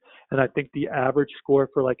 kids. And I think the average score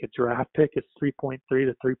for like a draft pick is 3.3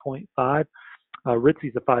 to 3.5.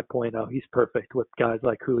 Ritzy's a 5.0. He's perfect with guys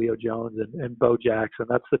like Julio Jones and Bo Jackson.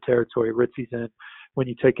 That's the territory Ritzy's in when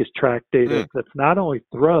you take his track data. That's not only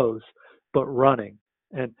throws, but running.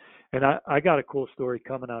 And I got a cool story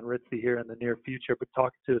coming on Ritzy here in the near future, but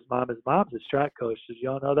talking to his mom's his track coach. Did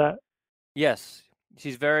y'all know that? Yes.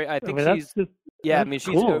 She's very, she's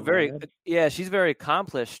cool, very, man. yeah, she's very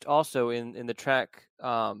accomplished also in the track,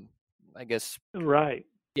 I guess, right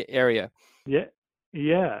area.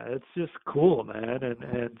 Yeah, it's just cool, man.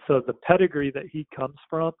 And so the pedigree that he comes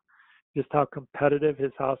from, just how competitive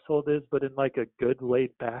his household is, but in like a good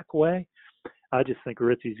laid back way. I just think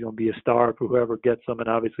Ritzy's going to be a star for whoever gets him, and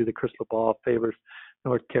obviously the crystal ball favors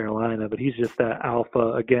North Carolina. But he's just that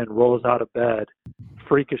alpha, again, rolls out of bed,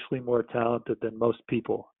 freakishly more talented than most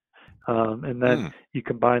people. And then you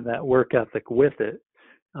combine that work ethic with it.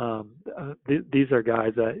 These are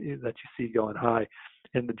guys that you see going high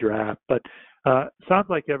in the draft. But sounds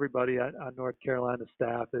like everybody on North Carolina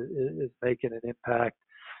staff is making an impact.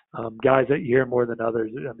 Guys that you hear more than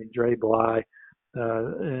others. I mean, Dre Bly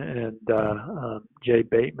and Jay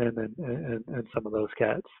Bateman and some of those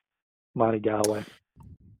cats. Monty Galway.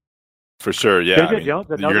 For sure, yeah. JJ Jones,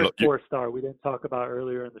 another 4-star we didn't talk about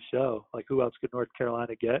earlier in the show. Like, who else could North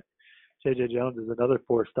Carolina get? JJ Jones is another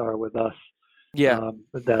 4-star with us. Yeah.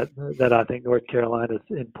 That I think North Carolina's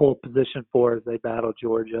in pole position for as they battle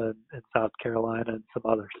Georgia and South Carolina and some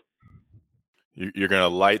others. You're going to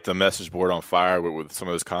light the message board on fire with some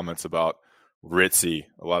of those comments about Ritzy.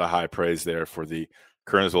 A lot of high praise there for the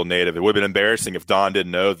Kernersville native. It would have been embarrassing if Don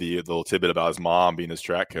didn't know the little tidbit about his mom being his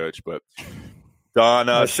track coach, but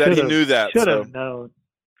Don said he knew that. Should have known.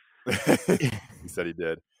 He said he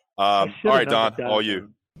did. All right, Don, all you.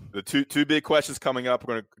 The two big questions coming up.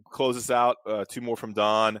 We're going to close this out. 2 more from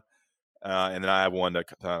Don, and then I have one to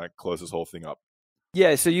kind of close this whole thing up.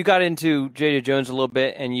 Yeah, so you got into J.J. Jones a little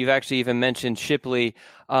bit, and you've actually even mentioned Shipley.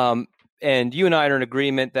 And you and I are in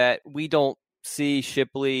agreement that we don't see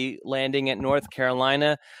Shipley landing at North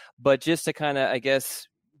Carolina. But just to kind of, I guess,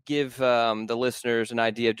 give the listeners an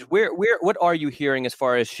idea, what are you hearing as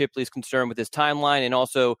far as Shipley's concerned with his timeline and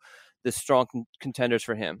also the strong contenders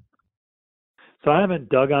for him? So I haven't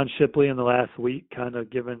dug on Shipley in the last week, kind of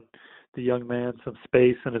given the young man some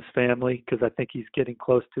space and his family, because I think he's getting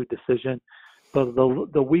close to a decision. But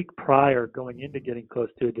the week prior, going into getting close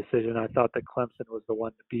to a decision, I thought that Clemson was the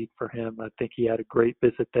one to beat for him. I think he had a great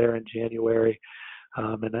visit there in January,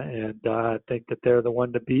 and I think that they're the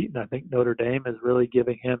one to beat. And I think Notre Dame is really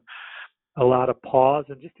giving him a lot of pause.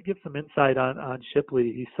 And just to give some insight on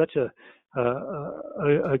Shipley, he's such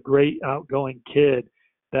a great outgoing kid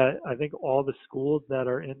that I think all the schools that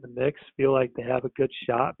are in the mix feel like they have a good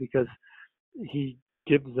shot because he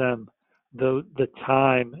gives them the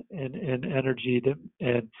time and energy to,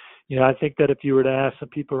 and I think that if you were to ask some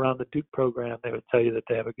people around the Duke program, they would tell you that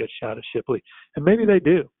they have a good shot at Shipley, and maybe they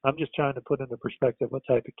do. I'm just trying to put into perspective what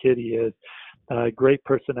type of kid he is. Great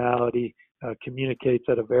personality, communicates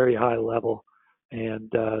at a very high level, and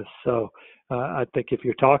so I think if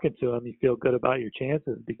you're talking to him, you feel good about your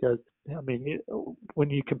chances because I mean when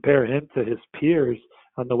you compare him to his peers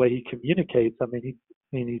on the way he communicates,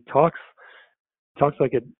 he talks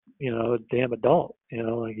like a damn adult,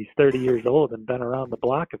 like he's 30 years old and been around the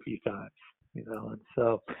block a few times, and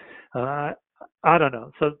so I don't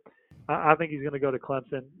know. So I think he's going to go to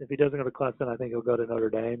Clemson. If he doesn't go to Clemson, I think he'll go to Notre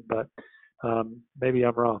Dame, but maybe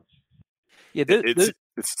I'm wrong. Yeah, it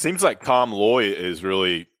seems like Tom Loy is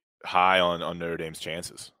really high on Notre Dame's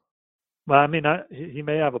chances. Well, he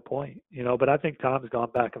may have a point, but I think Tom's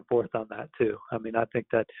gone back and forth on that too. I think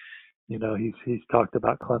that, he's talked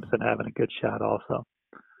about Clemson having a good shot also.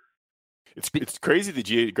 It's crazy the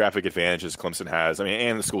geographic advantages Clemson has.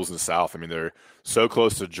 And the schools in the South. They're so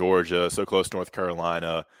close to Georgia, so close to North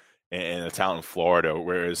Carolina, and a town in Florida,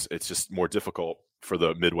 whereas it's just more difficult for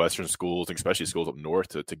the Midwestern schools, especially schools up north,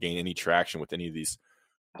 to gain any traction with any of these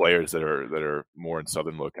players that are more in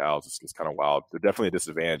southern locales. It's kind of wild. They're definitely a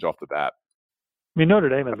disadvantage off the bat. Notre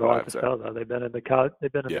Dame has a lot to tell though. They've been in the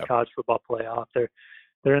college football playoff.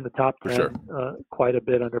 They're in the top 10 sure. Quite a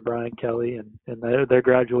bit under Brian Kelly, and their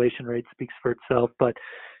graduation rate speaks for itself. But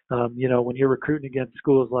when you're recruiting against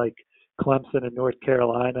schools like Clemson and North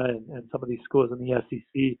Carolina and some of these schools in the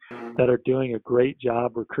SEC that are doing a great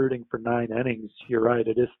job recruiting for 9 innings, you're right.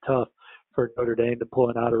 It is tough for Notre Dame to pull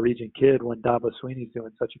an out-of-region kid when Dabo Swinney's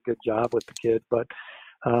doing such a good job with the kid. But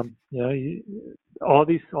all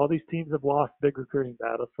these teams have lost big recruiting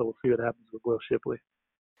battles, so we'll see what happens with Will Shipley.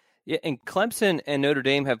 Yeah, and Clemson and Notre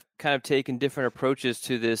Dame have kind of taken different approaches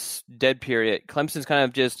to this dead period. Clemson's kind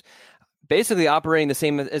of just basically operating the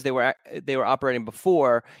same as they were operating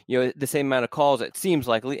before, the same amount of calls, it seems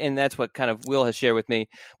like, and that's what kind of Will has shared with me.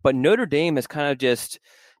 But Notre Dame has kind of just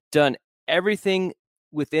done everything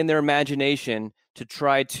within their imagination to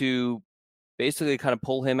try to basically kind of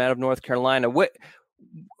pull him out of North Carolina. What,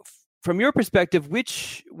 from your perspective,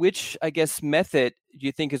 which I guess method do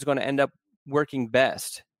you think is going to end up working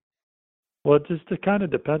best? Well, it kind of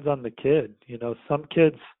depends on the kid. Some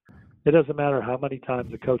kids, it doesn't matter how many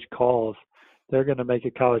times a coach calls, they're going to make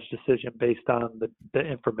a college decision based on the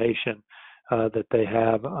information that they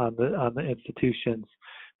have on the institutions.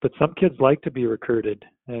 But some kids like to be recruited,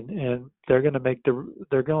 and they're going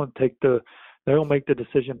to take the They'll make the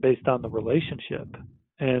decision based on the relationship.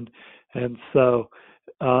 And so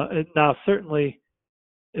now certainly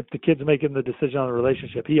if the kid's making the decision on the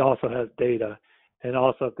relationship, he also has data. And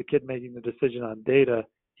also if the kid making the decision on data,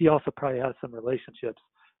 he also probably has some relationships.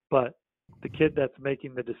 But the kid that's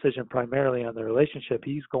making the decision primarily on the relationship,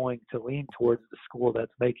 he's going to lean towards the school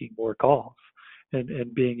that's making more calls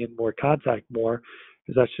and being in more contact more,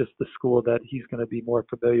 because that's just the school that he's going to be more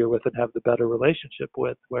familiar with and have the better relationship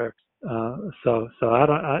with. Where so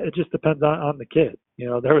it just depends on the kid. You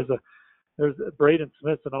know, there's Braden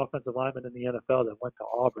Smith's an offensive lineman in the NFL that went to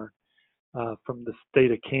Auburn from the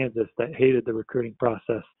state of Kansas that hated the recruiting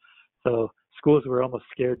process. So schools were almost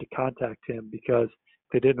scared to contact him because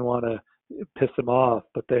they didn't want to piss him off,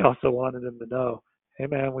 but they also wanted him to know, hey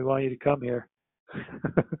man, we want you to come here.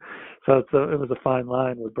 So it was a fine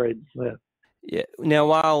line with Braden Smith. Yeah. Now,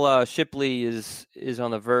 while Shipley is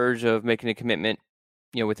on the verge of making a commitment,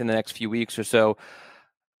 you know, within the next few weeks or so,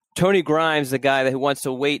 Tony Grimes, the guy who wants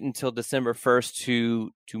to wait until December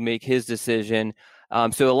 1st to make his decision.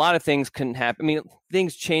 So a lot of things can happen. I mean,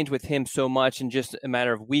 things change with him so much in just a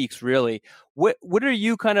matter of weeks, really. What are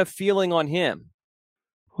you kind of feeling on him?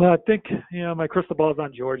 Well, I think, you know, my crystal ball is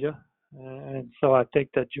on Georgia. And so I think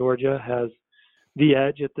that Georgia has the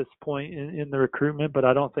edge at this point in the recruitment, but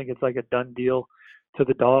I don't think it's like a done deal to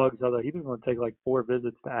the Dogs, although he's going to take like 4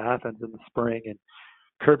 visits to Athens in the spring. And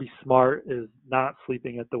Kirby Smart is not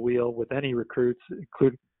sleeping at the wheel with any recruits,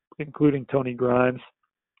 including Tony Grimes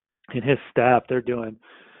and his staff. They're doing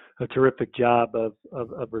a terrific job of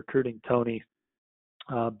recruiting Tony.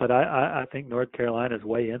 But I think North Carolina is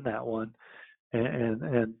way in that one.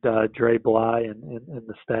 And Dre Bly and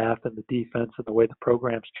the staff and the defense and the way the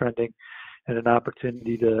program's trending, and an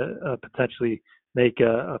opportunity to potentially make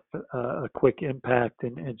a quick impact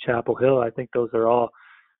in Chapel Hill. I think those are all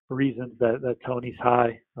reasons that Tony's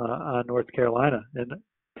high on North Carolina. And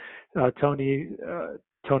Tony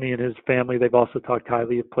and his family, they've also talked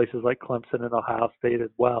highly of places like Clemson and Ohio State as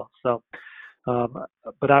well. So,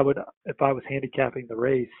 but I would, if I was handicapping the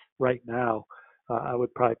race right now, I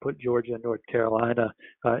would probably put Georgia and North Carolina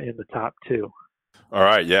in the top 2. All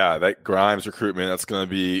right, yeah, that Grimes recruitment, that's going to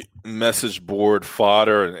be message board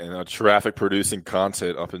fodder and traffic producing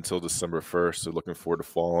content up until December 1st. So looking forward to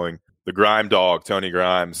following the Grime dog, Tony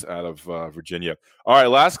Grimes, out of Virginia. All right,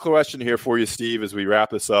 last question here for you, Steve, as we wrap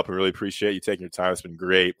this up. I really appreciate you taking your time. It's been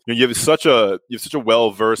great. You have such a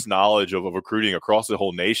well-versed knowledge of recruiting across the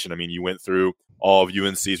whole nation. I mean, you went through all of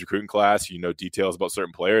UNC's recruiting class. You know details about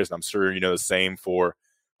certain players, and I'm sure you know the same for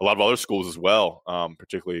a lot of other schools as well,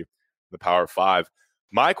 particularly the Power 5.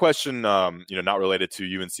 My question, not related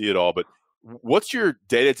to UNC at all, but what's your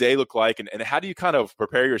day-to-day look like, and how do you kind of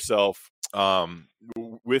prepare yourself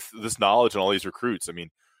with this knowledge and all these recruits? I mean,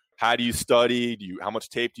 how do you study? How much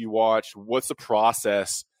tape do you watch? What's the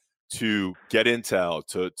process to get intel,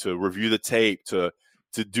 to review the tape, to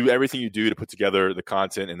do everything you do to put together the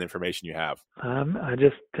content and the information you have? I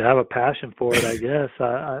just have a passion for it, I guess.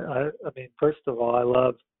 I mean, first of all, I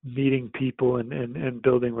love meeting people and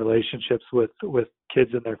building relationships with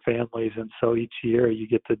kids and their families. And so each year you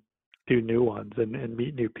get to do new ones and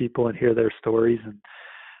meet new people and hear their stories. And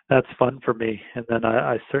that's fun for me. And then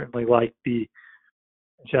I certainly like the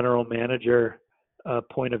general manager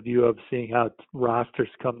point of view of seeing how rosters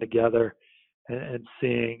come together and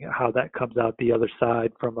seeing how that comes out the other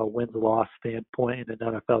side from a wins-loss standpoint and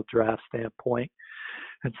an NFL draft standpoint.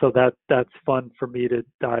 And so that's fun for me to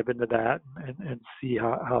dive into that and see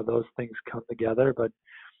how those things come together. But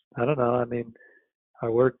I don't know. I mean, I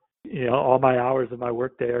work, all my hours of my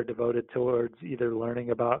workday are devoted towards either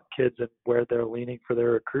learning about kids and where they're leaning for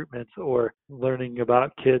their recruitments, or learning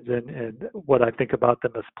about kids and what I think about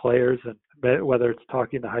them as players. And whether it's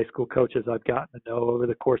talking to high school coaches I've gotten to know over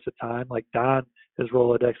the course of time, like Don, his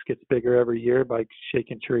Rolodex gets bigger every year by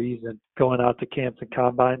shaking trees and going out to camps and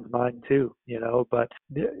combines, mine too, but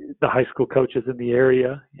the high school coaches in the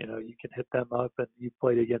area, you can hit them up, and you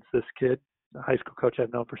played against this kid, a high school coach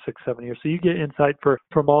I've known for 6-7 years. So you get insight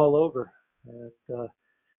from all over, and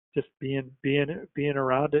just being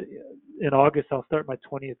around it. In August, I'll start my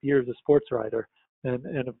 20th year as a sports writer.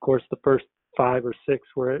 And of course the first 5 or 6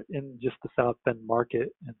 were in just the South Bend market.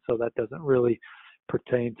 And so that doesn't really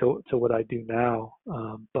pertain to what I do now.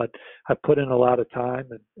 But I put in a lot of time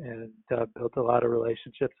and built a lot of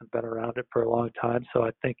relationships and been around it for a long time. So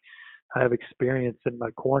I think I have experience in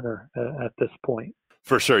my corner at this point.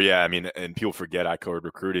 For sure, yeah. I mean, and people forget I covered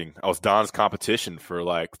recruiting. I was Don's competition for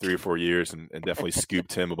like 3 or 4 years, and definitely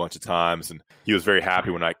scooped him a bunch of times. And he was very happy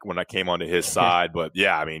when I came onto his side. But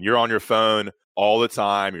yeah, I mean, you're on your phone all the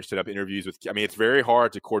time. You're setting up interviews with. I mean, it's very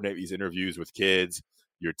hard to coordinate these interviews with kids.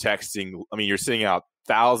 You're texting. I mean, you're sending out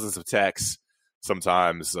thousands of texts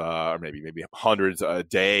sometimes, or maybe hundreds a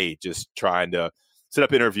day, just trying to set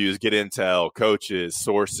up interviews, get intel, coaches,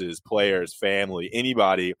 sources, players, family,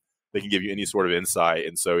 anybody that can give you any sort of insight.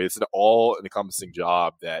 And so it's an all-encompassing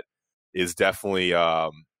job that is definitely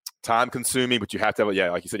time-consuming, but you have to have,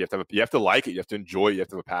 like you said, you have to like it, you have to enjoy it, you have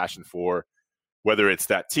to have a passion for whether it's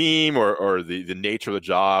that team or the nature of the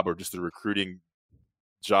job or just the recruiting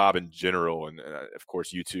job in general. And of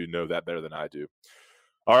course, you two know that better than I do.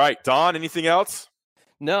 All right, Don, anything else?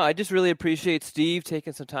 No, I just really appreciate Steve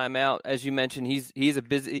taking some time out. As you mentioned, he's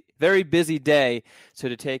a very busy day. So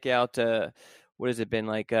to take out, what has it been,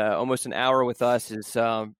 like almost an hour with us is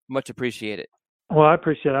much appreciated. Well, I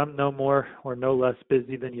appreciate it. I'm no more or no less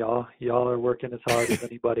busy than y'all. Y'all are working as hard as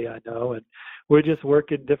anybody I know, and we're just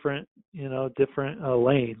working different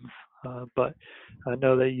lanes. But I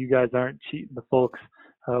know that you guys aren't cheating the folks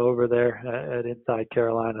over there at Inside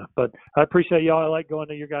Carolina. But I appreciate y'all. I like going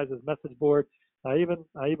to your guys' message board. I even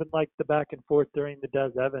like the back and forth during the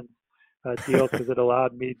Des Evans deal because it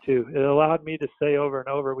allowed me to say over and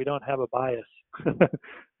over, we don't have a bias,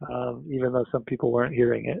 even though some people weren't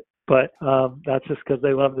hearing it. But that's just because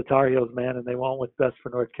they love the Tar Heels, man, and they want what's best for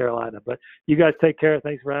North Carolina. But you guys take care.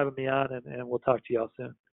 Thanks for having me on, and we'll talk to y'all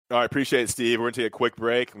soon. All right, appreciate it, Steve. We're going to take a quick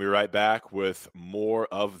break, and we'll be right back with more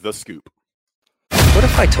of The Scoop. What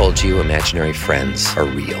if I told you imaginary friends are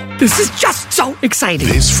real? This is just so exciting.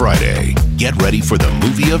 This Friday, get ready for the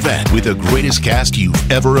movie event with the greatest cast you've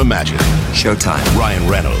ever imagined. Showtime. Ryan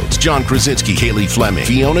Reynolds, John Krasinski, Kaylee Fleming,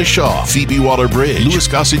 Fiona Shaw, Phoebe Waller-Bridge, Louis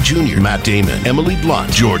Gossett Jr., Matt Damon, Emily Blunt,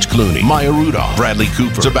 George Clooney, Maya Rudolph, Bradley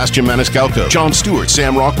Cooper, Sebastian Maniscalco, Jon Stewart,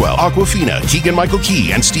 Sam Rockwell, Awkwafina, Keegan-Michael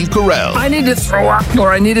Key, and Steve Carell. I need to throw up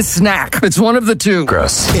or I need a snack. It's one of the two.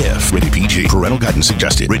 Gross. If. Rated PG. Parental guidance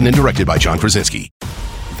suggested. Written and directed by John Krasinski.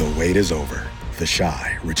 The wait is over. The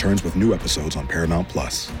Chi returns with new episodes on Paramount+.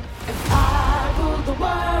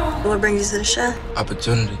 What brings you to the Chi?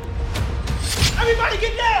 Opportunity. Everybody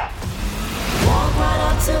get down! Walk right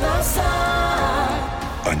up to the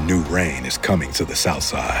side. A new reign is coming to the South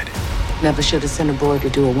Side. Never should have sent a boy to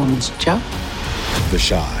do a woman's job. The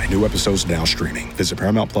Chi. New episodes now streaming. Visit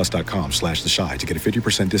ParamountPlus.com/The Chi to get a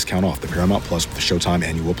 50% discount off the Paramount Plus with the Showtime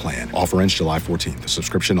annual plan. Offer ends July 14th. The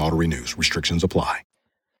subscription auto-renews. Restrictions apply.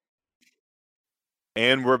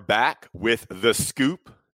 And we're back with The Scoop,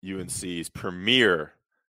 UNC's premier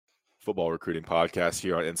football recruiting podcast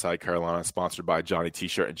here on Inside Carolina, sponsored by Johnny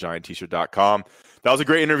T-Shirt and GiantT-Shirt.com. That was a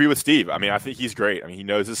great interview with Steve. I mean, I think he's great. I mean, he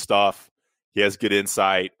knows his stuff. He has good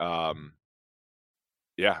insight. What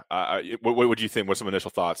do you think? What's some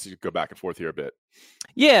initial thoughts? You could go back and forth here a bit.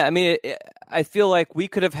 Yeah, I mean, I feel like we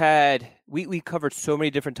could have had we covered so many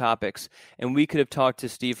different topics, and we could have talked to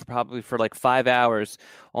Steve for like 5 hours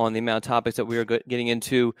on the amount of topics that we were getting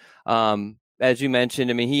into. As you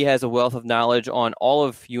mentioned, I mean, he has a wealth of knowledge on all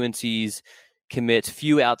of UNC's commits.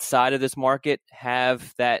 Few outside of this market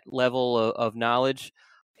have that level of knowledge.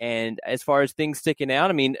 And as far as things sticking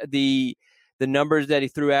out, I mean, the numbers that he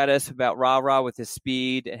threw at us about Ra with his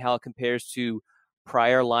speed and how it compares to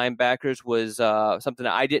prior linebackers was something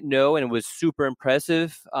that I didn't know, and it was super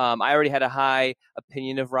impressive. I already had a high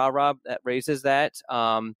opinion of Ra that raises that.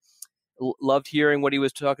 Loved hearing what he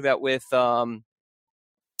was talking about with Jahvaree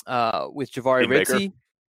Ritzie.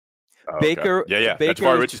 Baker. Okay. Yeah. That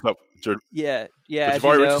Jahvaree Ritzie stuff. Yeah. The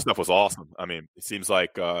Jahvaree Ritzie stuff was awesome. I mean, it seems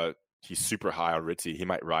like he's super high on Ritzie. He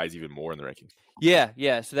might rise even more in the rankings.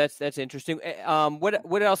 Yeah. So that's interesting.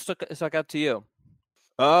 What else stuck out to you?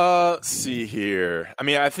 Let's see here. I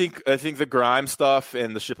mean, I think the Grimes stuff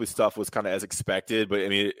and the Shipley stuff was kind of as expected, but I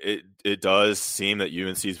mean, it does seem that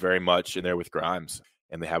UNC is very much in there with Grimes,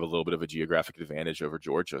 and they have a little bit of a geographic advantage over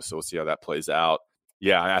Georgia. So we'll see how that plays out.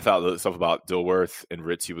 Yeah, I thought the stuff about Dilworth and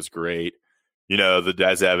Ritzie was great. You know, the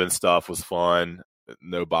Des Evans stuff was fun.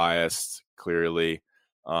 No bias, clearly.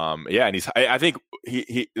 And I think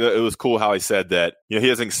he it was cool how he said that, you know, he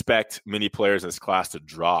doesn't expect many players in this class to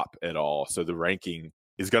drop at all. So the ranking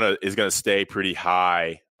is gonna stay pretty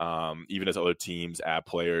high, even as other teams add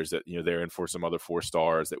players that, you know, they're in for some other 4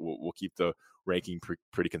 stars that will keep the ranking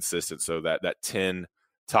pretty consistent. So that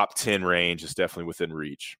top 10 range is definitely within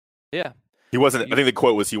reach. Yeah. He wasn't. I think the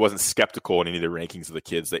quote was he wasn't skeptical in any of the rankings of the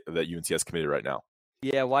kids that UNC has committed right now.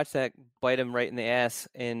 Yeah, watch that bite him right in the ass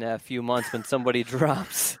in a few months when somebody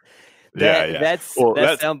drops. That's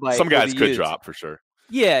soundbite. Some guys could drop for sure.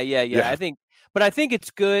 Yeah. I think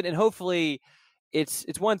it's good, and hopefully,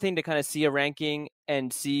 it's one thing to kind of see a ranking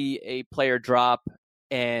and see a player drop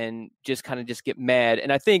and just get mad.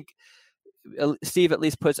 And I think Steve at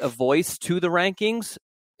least puts a voice to the rankings.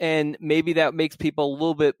 and maybe that makes people a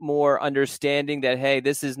little bit more understanding that, hey,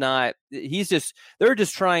 this is not, they're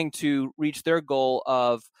just trying to reach their goal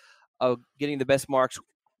of getting the best marks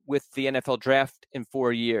with the NFL draft in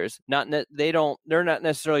 4 years. They're not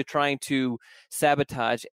necessarily trying to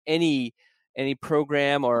sabotage any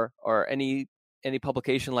program or any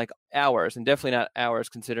publication like ours, and definitely not ours,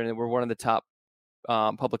 considering that we're one of the top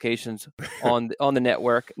publications on the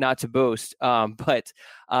network. Not to boast, but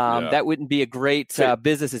that wouldn't be a great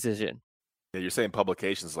business decision. Yeah, you're saying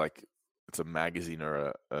publications like it's a magazine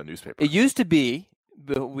or a newspaper. It used to be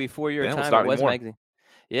before your time. It was a magazine.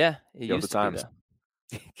 Yeah, it used to times. Be.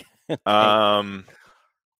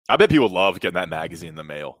 I bet people love getting that magazine in the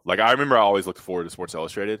mail. Like, I remember I always looked forward to Sports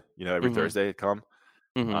Illustrated. Every Thursday it'd come.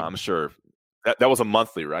 Mm-hmm. I'm sure that was a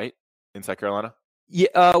monthly, right? Inside Carolina.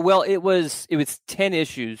 Yeah. Well, it was 10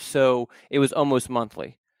 issues, so it was almost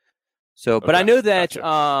monthly. So, but I know that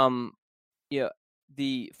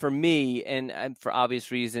for me and for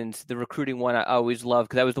obvious reasons, the recruiting one I always loved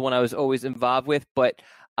because that was the one I was always involved with. But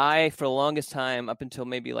for the longest time, up until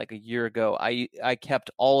maybe like a year ago, I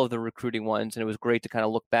kept all of the recruiting ones, and it was great to kind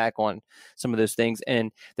of look back on some of those things.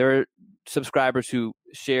 And there are subscribers who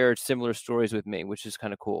shared similar stories with me, which is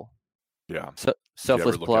kind of cool. Yeah. So,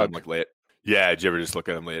 selfless plug. Did you ever just look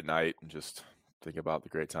at them late at night and just think about the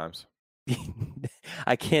great times?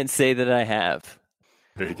 I can't say that I have.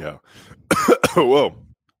 There you go. Whoa.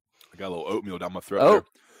 I got a little oatmeal down my throat there.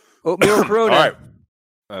 Oatmeal Corona. All right.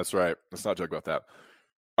 That's right. Let's not joke about that.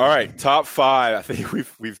 All right, top 5. I think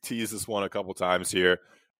we've teased this one a couple times here.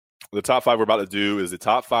 The top 5 we're about to do is the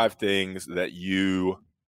top 5 things that you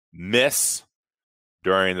miss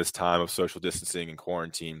during this time of social distancing and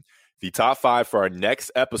quarantine. The top 5 for our next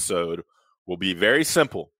episode will be very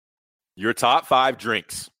simple. Your top 5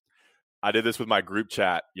 drinks. I did this with my group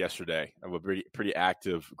chat yesterday. I have a pretty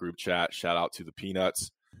active group chat. Shout out to the Peanuts.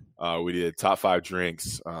 We did top 5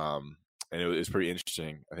 drinks. And it was pretty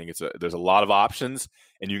interesting. I think there's a lot of options,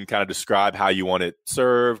 and you can kind of describe how you want it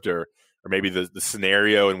served, or maybe the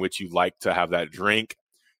scenario in which you like to have that drink.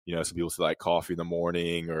 Some people say like coffee in the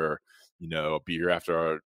morning, or a beer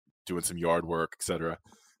after doing some yard work, etc.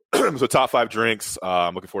 So top 5 drinks.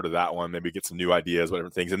 I'm looking forward to that one. Maybe get some new ideas, whatever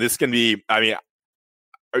things. And this can be,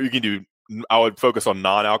 you can do. I would focus on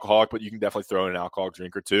non-alcoholic, but you can definitely throw in an alcoholic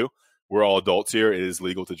drink or two. We're all adults here. It is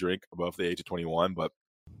legal to drink above the age of 21, but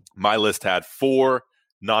my list had 4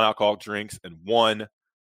 non-alcoholic drinks and 1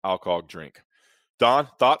 alcoholic drink. Don,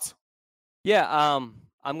 thoughts? Yeah, I'm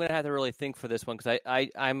going to have to really think for this one because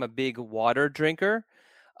I'm a big water drinker.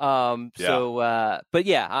 But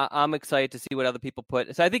yeah, I'm excited to see what other people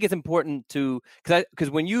put. So I think it's important because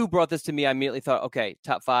when you brought this to me, I immediately thought, okay,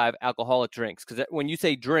 top 5 alcoholic drinks. Because when you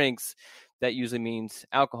say drinks, that usually means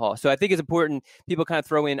alcohol. So I think it's important people kind of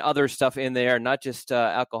throw in other stuff in there, not just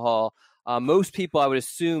alcohol. Most people, I would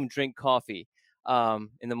assume, drink coffee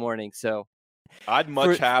in the morning. So I'd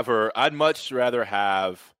much rather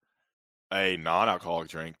have a non-alcoholic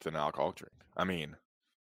drink than an alcoholic drink.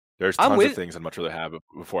 There's tons of things I'd much rather have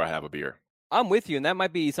before I have a beer. I'm with you, and that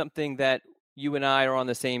might be something that you and I are on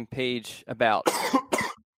the same page about.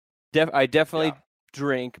 I definitely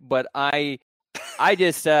drink, but I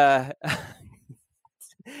just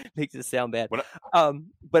makes it sound bad. But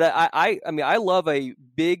I love a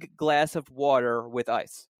big glass of water with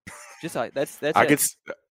ice. Just like that's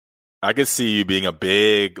I could see you being a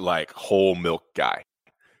big whole milk guy.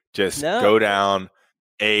 Just go down,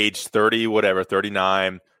 age 30, whatever,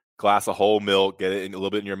 39, glass of whole milk, get it a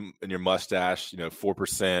little bit in your mustache,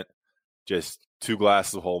 4%, just 2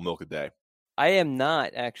 glasses of whole milk a day. I am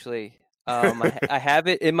not actually. I have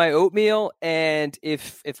it in my oatmeal, and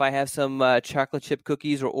if I have some chocolate chip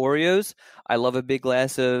cookies or Oreos, I love a big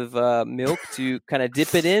glass of milk to kind of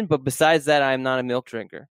dip it in. But besides that, I'm not a milk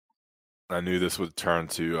drinker. I knew this would turn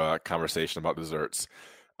to a conversation about desserts.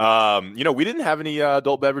 We didn't have any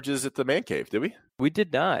adult beverages at the Man Cave, did we? We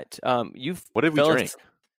did not. What did we drink?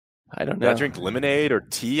 I don't know. Did I drink lemonade or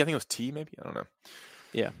tea? I think it was tea, maybe. I don't know.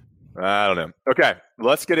 Yeah. I don't know. Okay,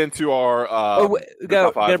 let's get into our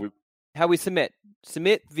top 5. How we submit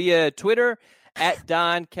via Twitter at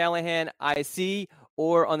Don Callahan IC,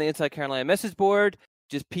 or on the Inside Carolina message board.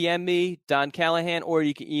 Just PM me, Don Callahan, or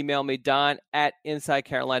you can email me,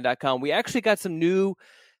 don@insidecarolina.com. We actually got some new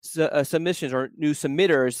submissions or new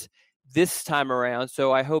submitters this time around,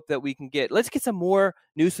 so I hope that we can let's get some more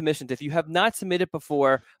new submissions. If you have not submitted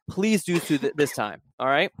before, please do so this time. All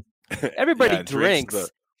right? Everybody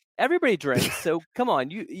drinks. Everybody drinks, so come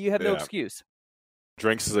on, you have no excuse.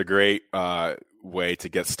 Drinks is a great way to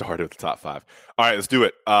get started with the top 5. All right, let's do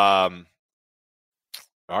it. All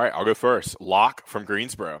right, I'll go first. Locke from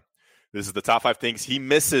Greensboro. This is the top 5 things he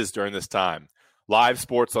misses during this time. Live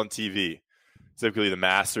sports on TV, typically the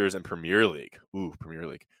Masters and Premier League. Ooh, Premier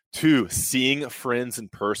League. 2, seeing friends in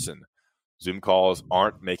person. Zoom calls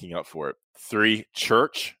aren't making up for it. 3,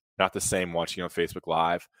 church, not the same watching on Facebook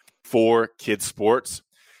Live. 4, kids sports.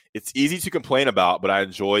 It's easy to complain about, but I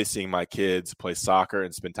enjoy seeing my kids play soccer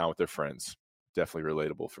and spend time with their friends. Definitely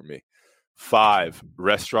relatable for me. 5,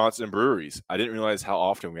 restaurants and breweries. I didn't realize how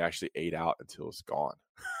often we actually ate out until it's gone.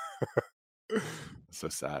 So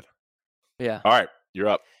sad. Yeah. All right, you're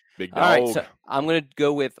up. Big dog. All right, so I'm going to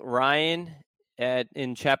go with Ryan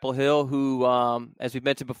in Chapel Hill, who, as we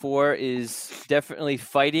mentioned before, is definitely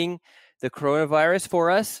fighting the coronavirus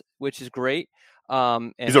for us, which is great.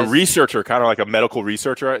 And he's a researcher, kind of like a medical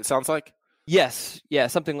researcher, it sounds like. Yes, yeah,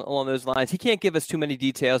 something along those lines. He can't give us too many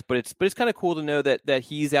details, but it's kind of cool to know that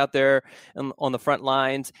he's out there on the front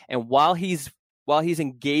lines, and while he's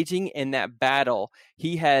engaging in that battle,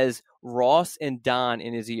 he has Ross and Don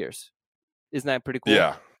in his ears. Isn't that pretty cool?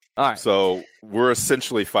 Yeah. All right. So we're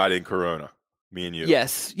essentially fighting Corona, me and you.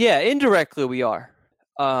 Yes. Yeah. Indirectly, we are.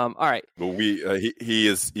 All right. But he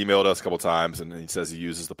has emailed us a couple times, and he says he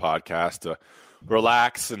uses the podcast to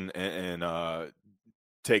relax and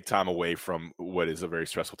take time away from what is a very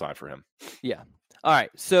stressful time for him. Yeah. All right.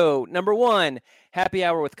 So number 1, happy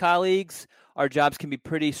hour with colleagues. Our jobs can be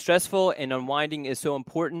pretty stressful, and unwinding is so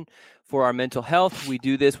important for our mental health. We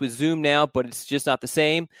do this with Zoom now, but it's just not the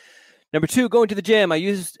same. Number 2, going to the gym. I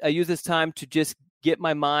use this time to just get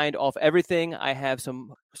my mind off everything. I have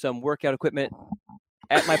some workout equipment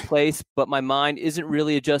at my place, but my mind isn't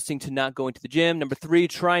really adjusting to not going to the gym. Number 3,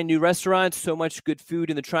 trying new restaurants. So much good food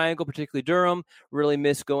in the Triangle, particularly Durham. Really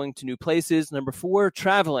miss going to new places. Number 4,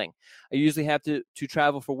 traveling. I usually have to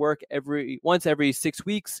travel for work once every 6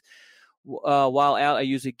 weeks. While out, I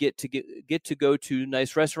usually get to go to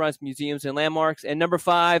nice restaurants, museums, and landmarks. And number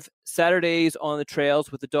 5, Saturdays on the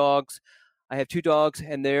trails with the dogs. I have 2 dogs,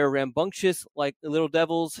 and they're rambunctious like the little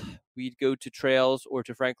devils. We'd go to trails or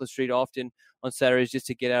to Franklin Street often on Saturdays just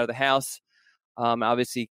to get out of the house.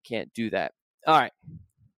 Obviously, can't do that. All right.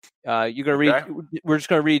 You're gonna read. Okay. We're just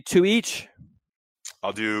gonna read 2 each.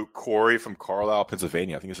 I'll do Corey from Carlisle,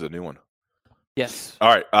 Pennsylvania. I think this is a new one. Yes.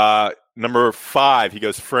 All right. Number 5, he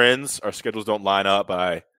goes, friends. Our schedules don't line up.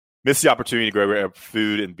 I miss the opportunity to grab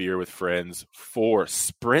food and beer with friends. 4,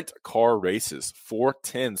 sprint car races.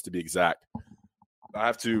 410s to be exact. I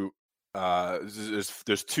have to.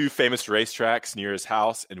 There's 2 famous racetracks near his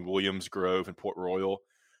house in Williams Grove and Port Royal.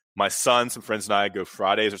 My son, some friends, and I go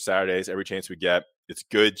Fridays or Saturdays every chance we get. It's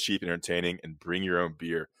good, cheap, and entertaining, and bring your own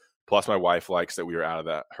beer. Plus, my wife likes that we were out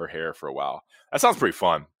of her hair for a while. That sounds pretty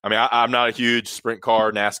fun. I mean, I'm not a huge sprint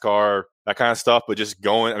car, NASCAR, that kind of stuff, but just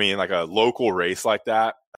going, like a local race like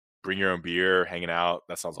that, bring your own beer, hanging out,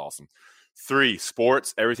 that sounds awesome. 3,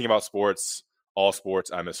 sports, everything about sports, all sports,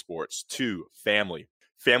 I miss sports. 2, family.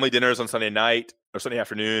 Family dinners on Sunday night or Sunday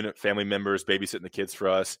afternoon, family members babysitting the kids for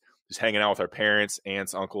us, just hanging out with our parents,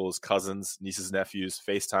 aunts, uncles, cousins, nieces, nephews,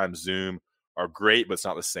 FaceTime, Zoom are great, but it's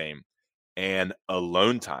not the same. And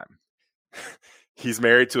alone time. He's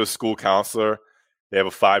married to a school counselor. They have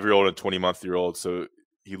a 5-year-old and a 20-month-old, so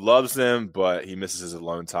he loves them, but he misses his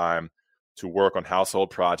alone time to work on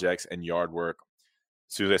household projects and yard work.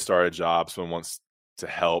 As soon as they start a job, someone wants to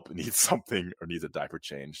help, needs something, or needs a diaper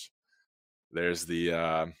changed. There's the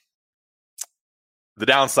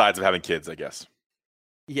downsides of having kids, I guess.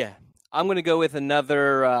 Yeah. I'm going to go with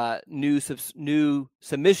another new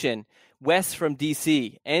submission. Wes from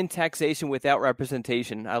D.C. End taxation without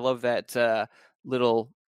representation. I love that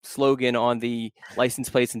little slogan on the license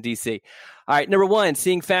plates in D.C. All right, number 1,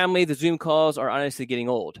 seeing family. The Zoom calls are honestly getting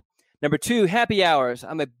old. Number 2, happy hours.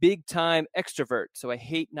 I'm a big-time extrovert, so I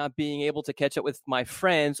hate not being able to catch up with my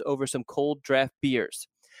friends over some cold draft beers.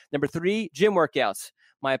 Number 3, gym workouts.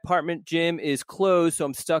 My apartment gym is closed, so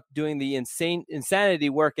I'm stuck doing the insanity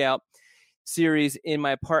workout series in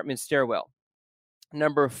my apartment stairwell.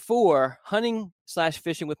 Number 4,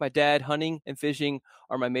 hunting/fishing with my dad. Hunting and fishing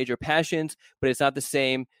are my major passions, but it's not the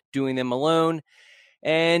same doing them alone.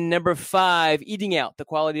 And number 5, eating out. The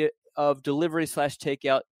quality of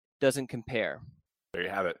delivery/takeout doesn't compare. There you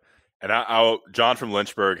have it. And John from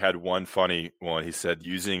Lynchburg had one funny one. He said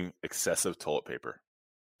using excessive toilet paper.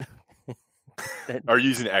 Or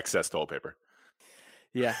using excess toilet paper.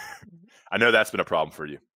 Yeah. I know that's been a problem for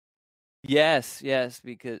you. Yes,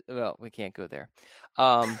 because, well, we can't go there.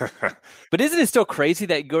 But isn't it still crazy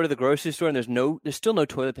that you go to the grocery store and there's still no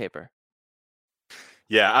toilet paper?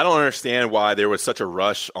 Yeah, I don't understand why there was such a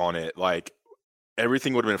rush on it. Like,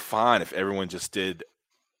 everything would have been fine if everyone just did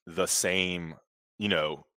the same,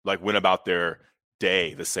 like went about their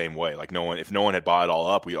day the same way. Like if no one had bought it all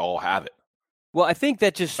up, we all have it. Well, I think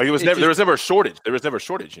that just like there was never a shortage. There was never a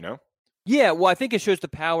shortage, you know? Yeah, well, I think it shows the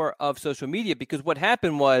power of social media, because what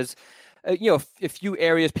happened was, a few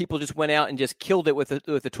areas people just went out and just killed it with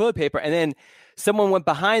the toilet paper, and then someone went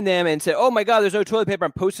behind them and said, "Oh my God, there's no toilet paper,"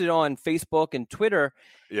 and posted it on Facebook and Twitter.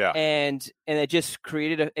 Yeah, and it just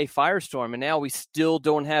created a firestorm, and now we still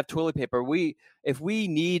don't have toilet paper. If we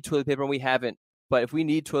need toilet paper, and we haven't, but if we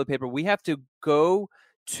need toilet paper, we have to go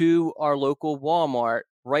to our local Walmart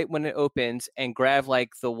right when it opens and grab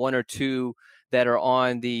like the one or two that are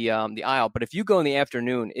on the aisle. But if you go in the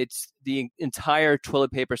afternoon, it's the entire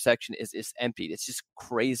toilet paper section is emptied. It's just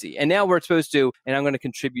crazy. And now we're supposed to, and I'm going to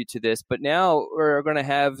contribute to this, but now we're going to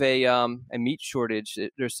have a meat shortage.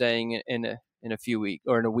 They're saying in a few weeks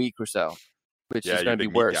or in a week or so, which is going to be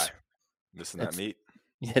worse. Missing that meat.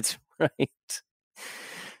 That's right.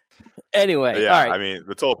 Anyway, yeah, all right. I mean,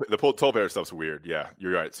 the toilet paper stuff's weird. Yeah,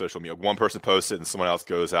 you're right. Social media. One person posts it and someone else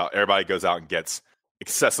goes out. Everybody goes out and gets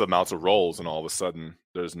excessive amounts of rolls, and all of a sudden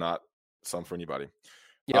there's not some for anybody.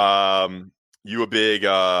 Yep. You a big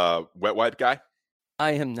wet wipe guy?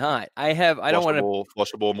 I am not. I don't want to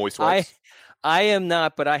flushable moist wipes. I am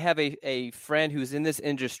not, but I have a friend who's in this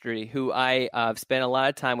industry who I've spent a lot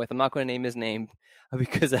of time with. I'm not going to name his name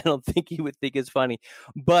because I don't think he would think it's funny.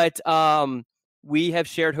 But we have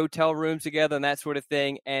shared hotel rooms together and that sort of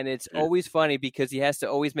thing, and it's always funny because he has to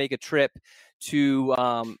always make a trip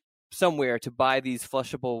to somewhere to buy these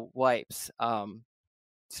flushable wipes.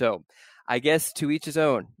 So I guess to each his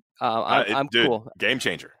own. I'm cool. Game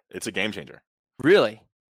changer. It's a game changer. Really?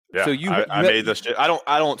 Yeah. So I made this shit. I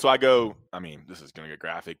don't. So I go. I mean, this is gonna get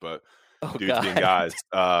graphic, but dudes being guys,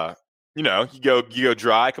 you go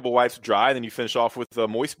dry, a couple wipes dry, and then you finish off with a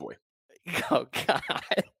moist boy. Oh God!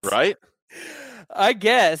 Right? I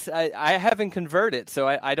guess I haven't converted, so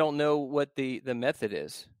I don't know what the method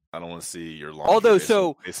is. I don't want to see your laundry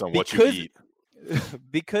based on what you eat.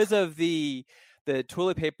 Because of the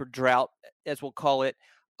toilet paper drought, as we'll call it,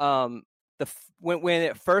 when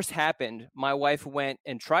it first happened, my wife went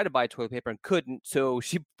and tried to buy toilet paper and couldn't, so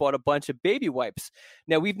she bought a bunch of baby wipes.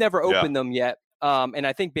 Now we've never opened them yet, and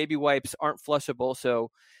I think baby wipes aren't flushable,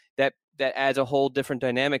 so that adds a whole different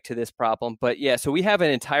dynamic to this problem. But yeah, so we have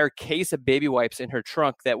an entire case of baby wipes in her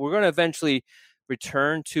trunk that we're going to eventually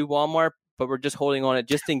return to Walmart, but we're just holding on it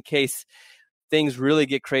just in case things really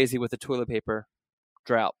get crazy with the toilet paper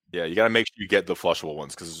drought. Yeah, you got to make sure you get the flushable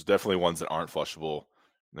ones, because there's definitely ones that aren't flushable.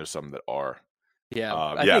 And there's some that are. Yeah,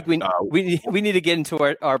 I think we need to get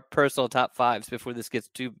into our personal top fives before this gets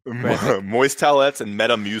too graphic. Moist towelettes and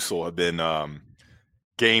Metamucil have been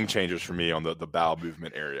game changers for me on the bowel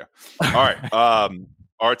movement area. All right,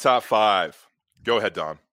 our top five. Go ahead,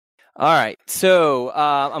 Don. All right, so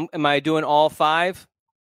am I doing all five?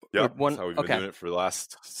 Yeah, that's how we've been doing it for the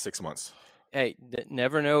last 6 months. Hey,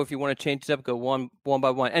 never know if you want to change it up. Go one by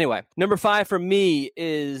one. Anyway, number 5 for me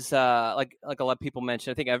is like a lot of people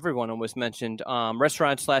mentioned. I think everyone almost mentioned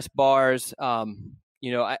restaurants / bars.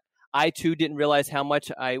 I too didn't realize how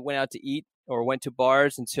much I went out to eat or went to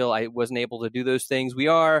bars until I wasn't able to do those things. We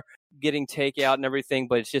are getting takeout and everything,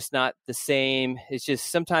 but it's just not the same. It's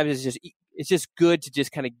just sometimes it's just good to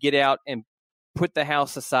just kind of get out and put the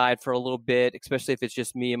house aside for a little bit, especially if it's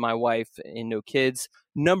just me and my wife and no kids.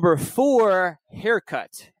 Number 4,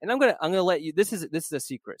 haircut. And I'm gonna let you. This is a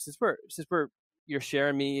secret. Since we're you're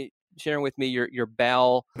sharing with me your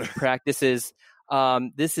bowel practices.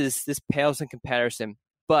 This pales in comparison.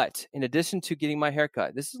 But in addition to getting my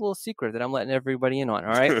haircut, this is a little secret that I'm letting everybody in on.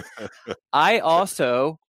 All right. I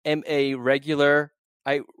also am a regular.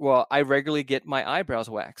 I regularly get my eyebrows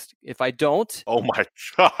waxed. If I don't, oh my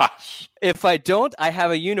gosh! If I don't, I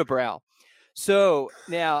have a unibrow. So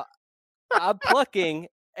now I'm plucking,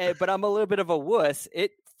 but I'm a little bit of a wuss.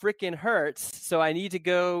 It freaking hurts. So I need to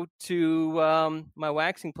go to my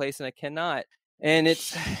waxing place, and I cannot. And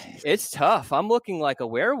it's tough. I'm looking like a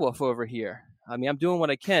werewolf over here. I mean, I'm doing what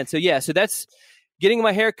I can. So yeah, so that's getting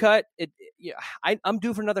my hair cut. I'm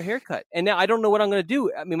due for another haircut. And now I don't know what I'm going to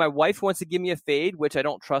do. I mean, my wife wants to give me a fade, which I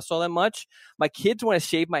don't trust all that much. My kids want to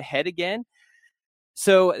shave my head again.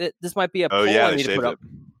 So this might be a poll I need to put up.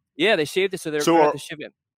 Yeah, they shaved it, so they're going to shave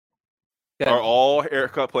it. Are all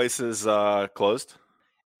haircut places closed?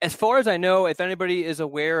 As far as I know, if anybody is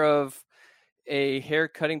aware of a hair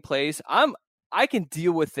cutting place, I can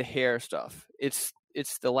deal with the hair stuff.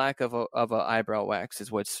 It's the lack of a eyebrow wax is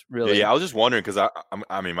what's really. Yeah, I was just wondering because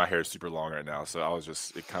I mean my hair is super long right now, so I was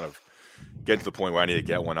just kind of getting to the point where I need to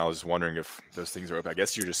get one. I was wondering if those things are open. I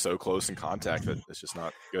guess you're just so close in contact that it's just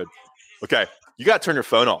not good. Okay, you got to turn your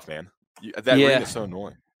phone off, man. That ring is so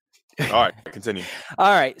annoying. All right, continue.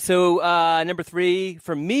 All right, so number 3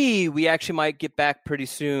 for me, we actually might get back pretty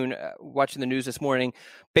soon. Watching the news this morning,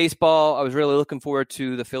 baseball. I was really looking forward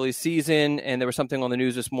to the Phillies season, and there was something on the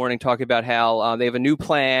news this morning talking about how they have a new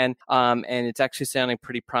plan, and it's actually sounding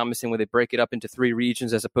pretty promising where they break it up into 3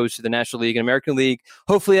 regions as opposed to the National League and American League.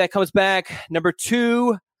 Hopefully that comes back. Number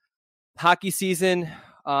 2, hockey season.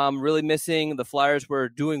 Really missing. The Flyers were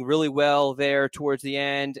doing really well there towards the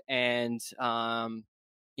end, and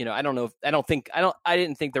I don't know. I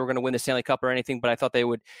didn't think they were going to win the Stanley Cup or anything, but I thought they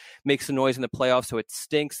would make some noise in the playoffs. So it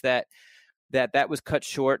stinks that was cut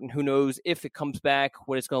short, and who knows if it comes back,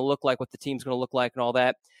 what it's going to look like, what the team's going to look like, and all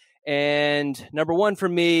that. And number 1 for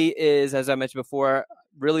me is, as I mentioned before,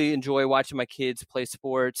 really enjoy watching my kids play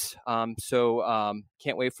sports. So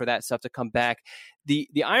can't wait for that stuff to come back.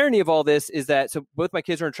 The irony of all this is that both my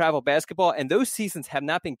kids are in travel basketball, and those seasons have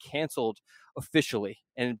not been canceled officially.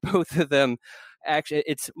 And both of them, actually,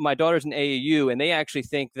 it's my daughter's in AAU, and they actually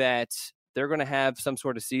think that they're going to have some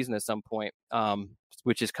sort of season at some point,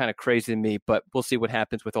 which is kind of crazy to me. But we'll see what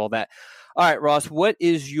happens with all that. All right, Ross, what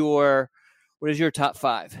is your top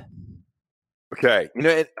 5? Okay,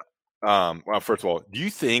 well, first of all, do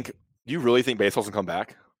you really think baseball's gonna come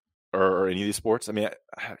back, or any of these sports? I mean,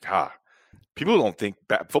 people don't think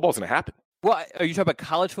that football's gonna happen. Well, are you talking about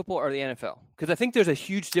college football or the NFL? Because I think there's a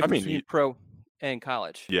huge difference between pro and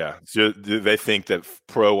college. Yeah, so do they think that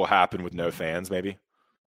pro will happen with no fans? Maybe.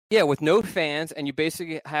 Yeah, with no fans, and you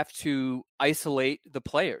basically have to isolate the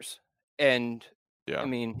players. And I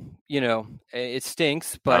mean, it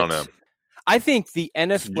stinks, but I don't know. I think the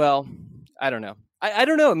NFL. I don't know. I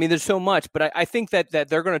don't know. I mean, there's so much, but I think that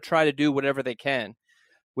they're going to try to do whatever they can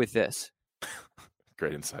with this.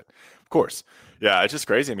 Great insight. Of course. Yeah, it's just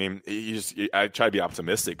crazy. I mean, I try to be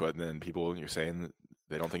optimistic, but then you're saying that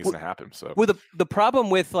they don't think it's going to happen. So, well, the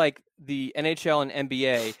problem with like the NHL and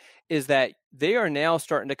NBA is that they are now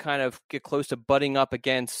starting to kind of get close to butting up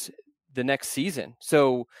against the next season.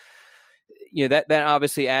 So, that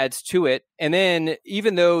obviously adds to it. And then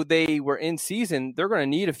even though they were in season, they're going to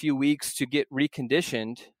need a few weeks to get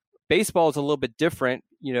reconditioned. Baseball is a little bit different,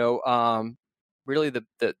 really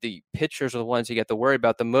the pitchers are the ones you get to worry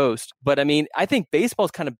about the most. But I mean, I think baseball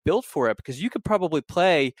is kind of built for it because you could probably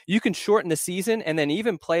you can shorten the season and then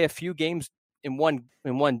even play a few games in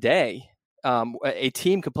one day. A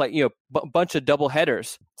team could play, a bunch of double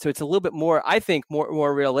headers. So it's a little bit more, I think,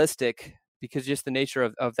 more realistic because just the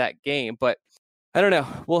nature of that game. But I don't know.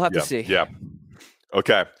 We'll have to see. Yeah.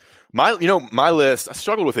 Okay. My list, I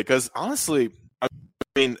struggled with it because honestly, I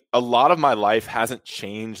mean, a lot of my life hasn't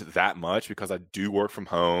changed that much because I do work from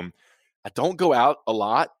home. I don't go out a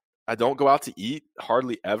lot. I don't go out to eat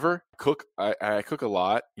hardly ever. I cook a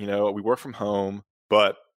lot. We work from home.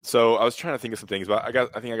 But so I was trying to think of some things, but I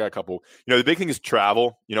think I got a couple. The big thing is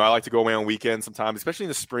travel. I like to go away on weekends sometimes, especially in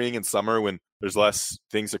the spring and summer when there's less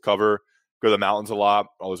things to cover. Go to the mountains a lot,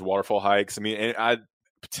 all those waterfall hikes. I mean, and I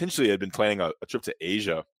potentially had been planning a trip to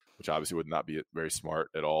Asia, which obviously would not be very smart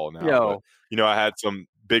at all now. No. But, I had some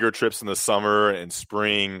bigger trips in the summer and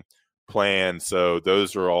spring planned, so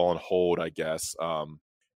those are all on hold, I guess.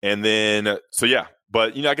 And then,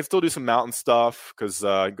 but I can still do some mountain stuff because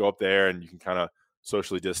I go up there and you can kind of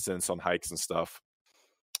socially distance on hikes and stuff.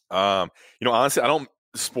 Honestly, I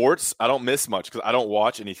don't miss much because I don't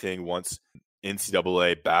watch anything once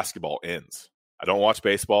NCAA basketball ends. I don't watch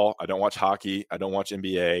baseball. I don't watch hockey. I don't watch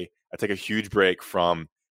NBA. I take a huge break from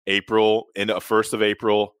April into 1st of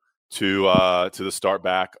April to the start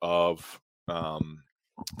back of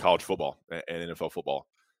college football and NFL football.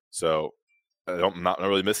 So I'm not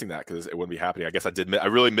really missing that because it wouldn't be happening. I guess I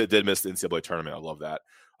really did miss the NCAA tournament. I love that,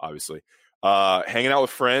 obviously. Hanging out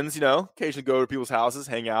with friends, occasionally go to people's houses,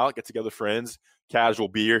 hang out, get together with friends, casual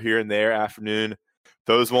beer here and there, afternoon.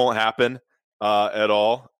 Those won't happen at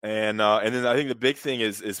all. And then I think the big thing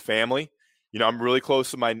is family. I'm really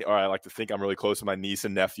close to I like to think I'm really close to my niece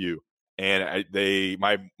and nephew. And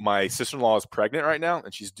my sister-in-law is pregnant right now,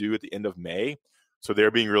 and she's due at the end of May. So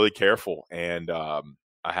they're being really careful. And I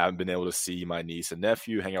haven't been able to see my niece and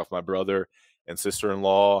nephew, hang out with my brother and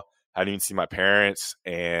sister-in-law. I haven't even seen my parents.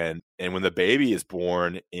 And when the baby is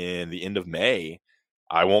born in the end of May,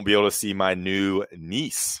 I won't be able to see my new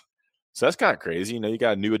niece. So that's kind of crazy. You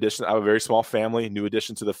got a new addition. I have a very small family, new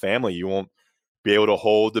addition to the family. You won't be able to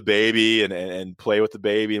hold the baby and play with the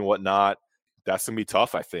baby and whatnot. That's going to be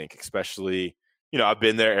tough, I think, especially, I've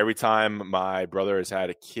been there every time my brother has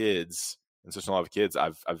had kids and sister-in-law have kids.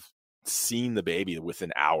 I've seen the baby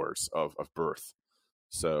within hours of birth.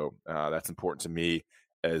 So that's important to me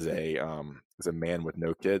as a man with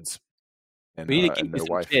no kids and we need to keep no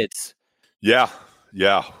wife. Kids. Yeah. You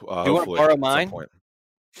want to borrow mine?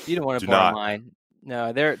 You don't want to borrow mine.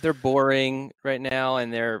 No, they're boring right now,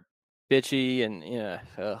 and they're bitchy, and you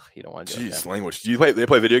don't want to do that. Jeez, language. Do they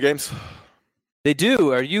play video games? They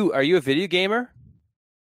do. Are you a video gamer?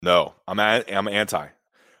 No, I'm anti.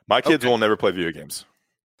 My kids will never play video games.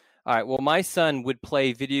 All right. Well, my son would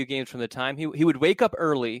play video games from the time he would wake up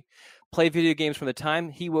early, play video games from the time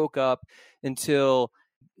he woke up until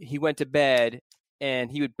he went to bed,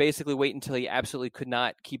 and he would basically wait until he absolutely could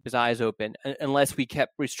not keep his eyes open unless we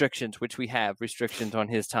kept restrictions, which we have restrictions on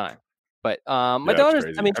his time. But my daughter's,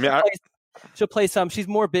 she'll play some. She's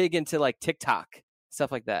more big into like TikTok,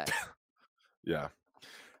 stuff like that. Yeah.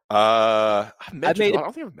 I don't think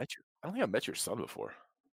I've met your son before.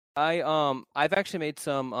 I've actually made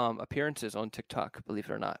some appearances on TikTok, believe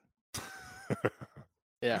it or not.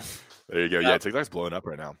 Yeah. There you go. Yeah, TikTok's blowing up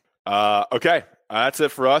right now. Okay. That's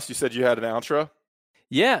it for us. You said you had an outro?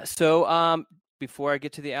 Yeah. So before I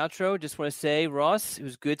get to the outro, just want to say, Ross, it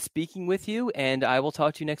was good speaking with you, and I will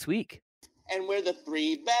talk to you next week. And we're the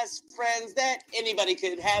 3 best friends that anybody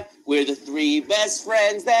could have. We're the 3 best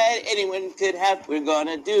friends that anyone could have. We're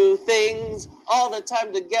gonna do things all the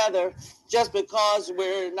time together. Just because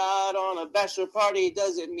we're not on a bachelor party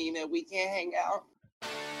doesn't mean that we can't hang out.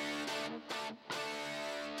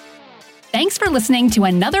 Thanks for listening to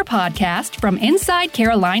another podcast from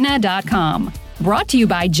InsideCarolina.com. Brought to you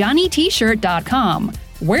by JohnnyT-Shirt.com.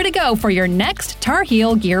 Where to go for your next Tar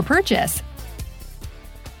Heel gear purchase.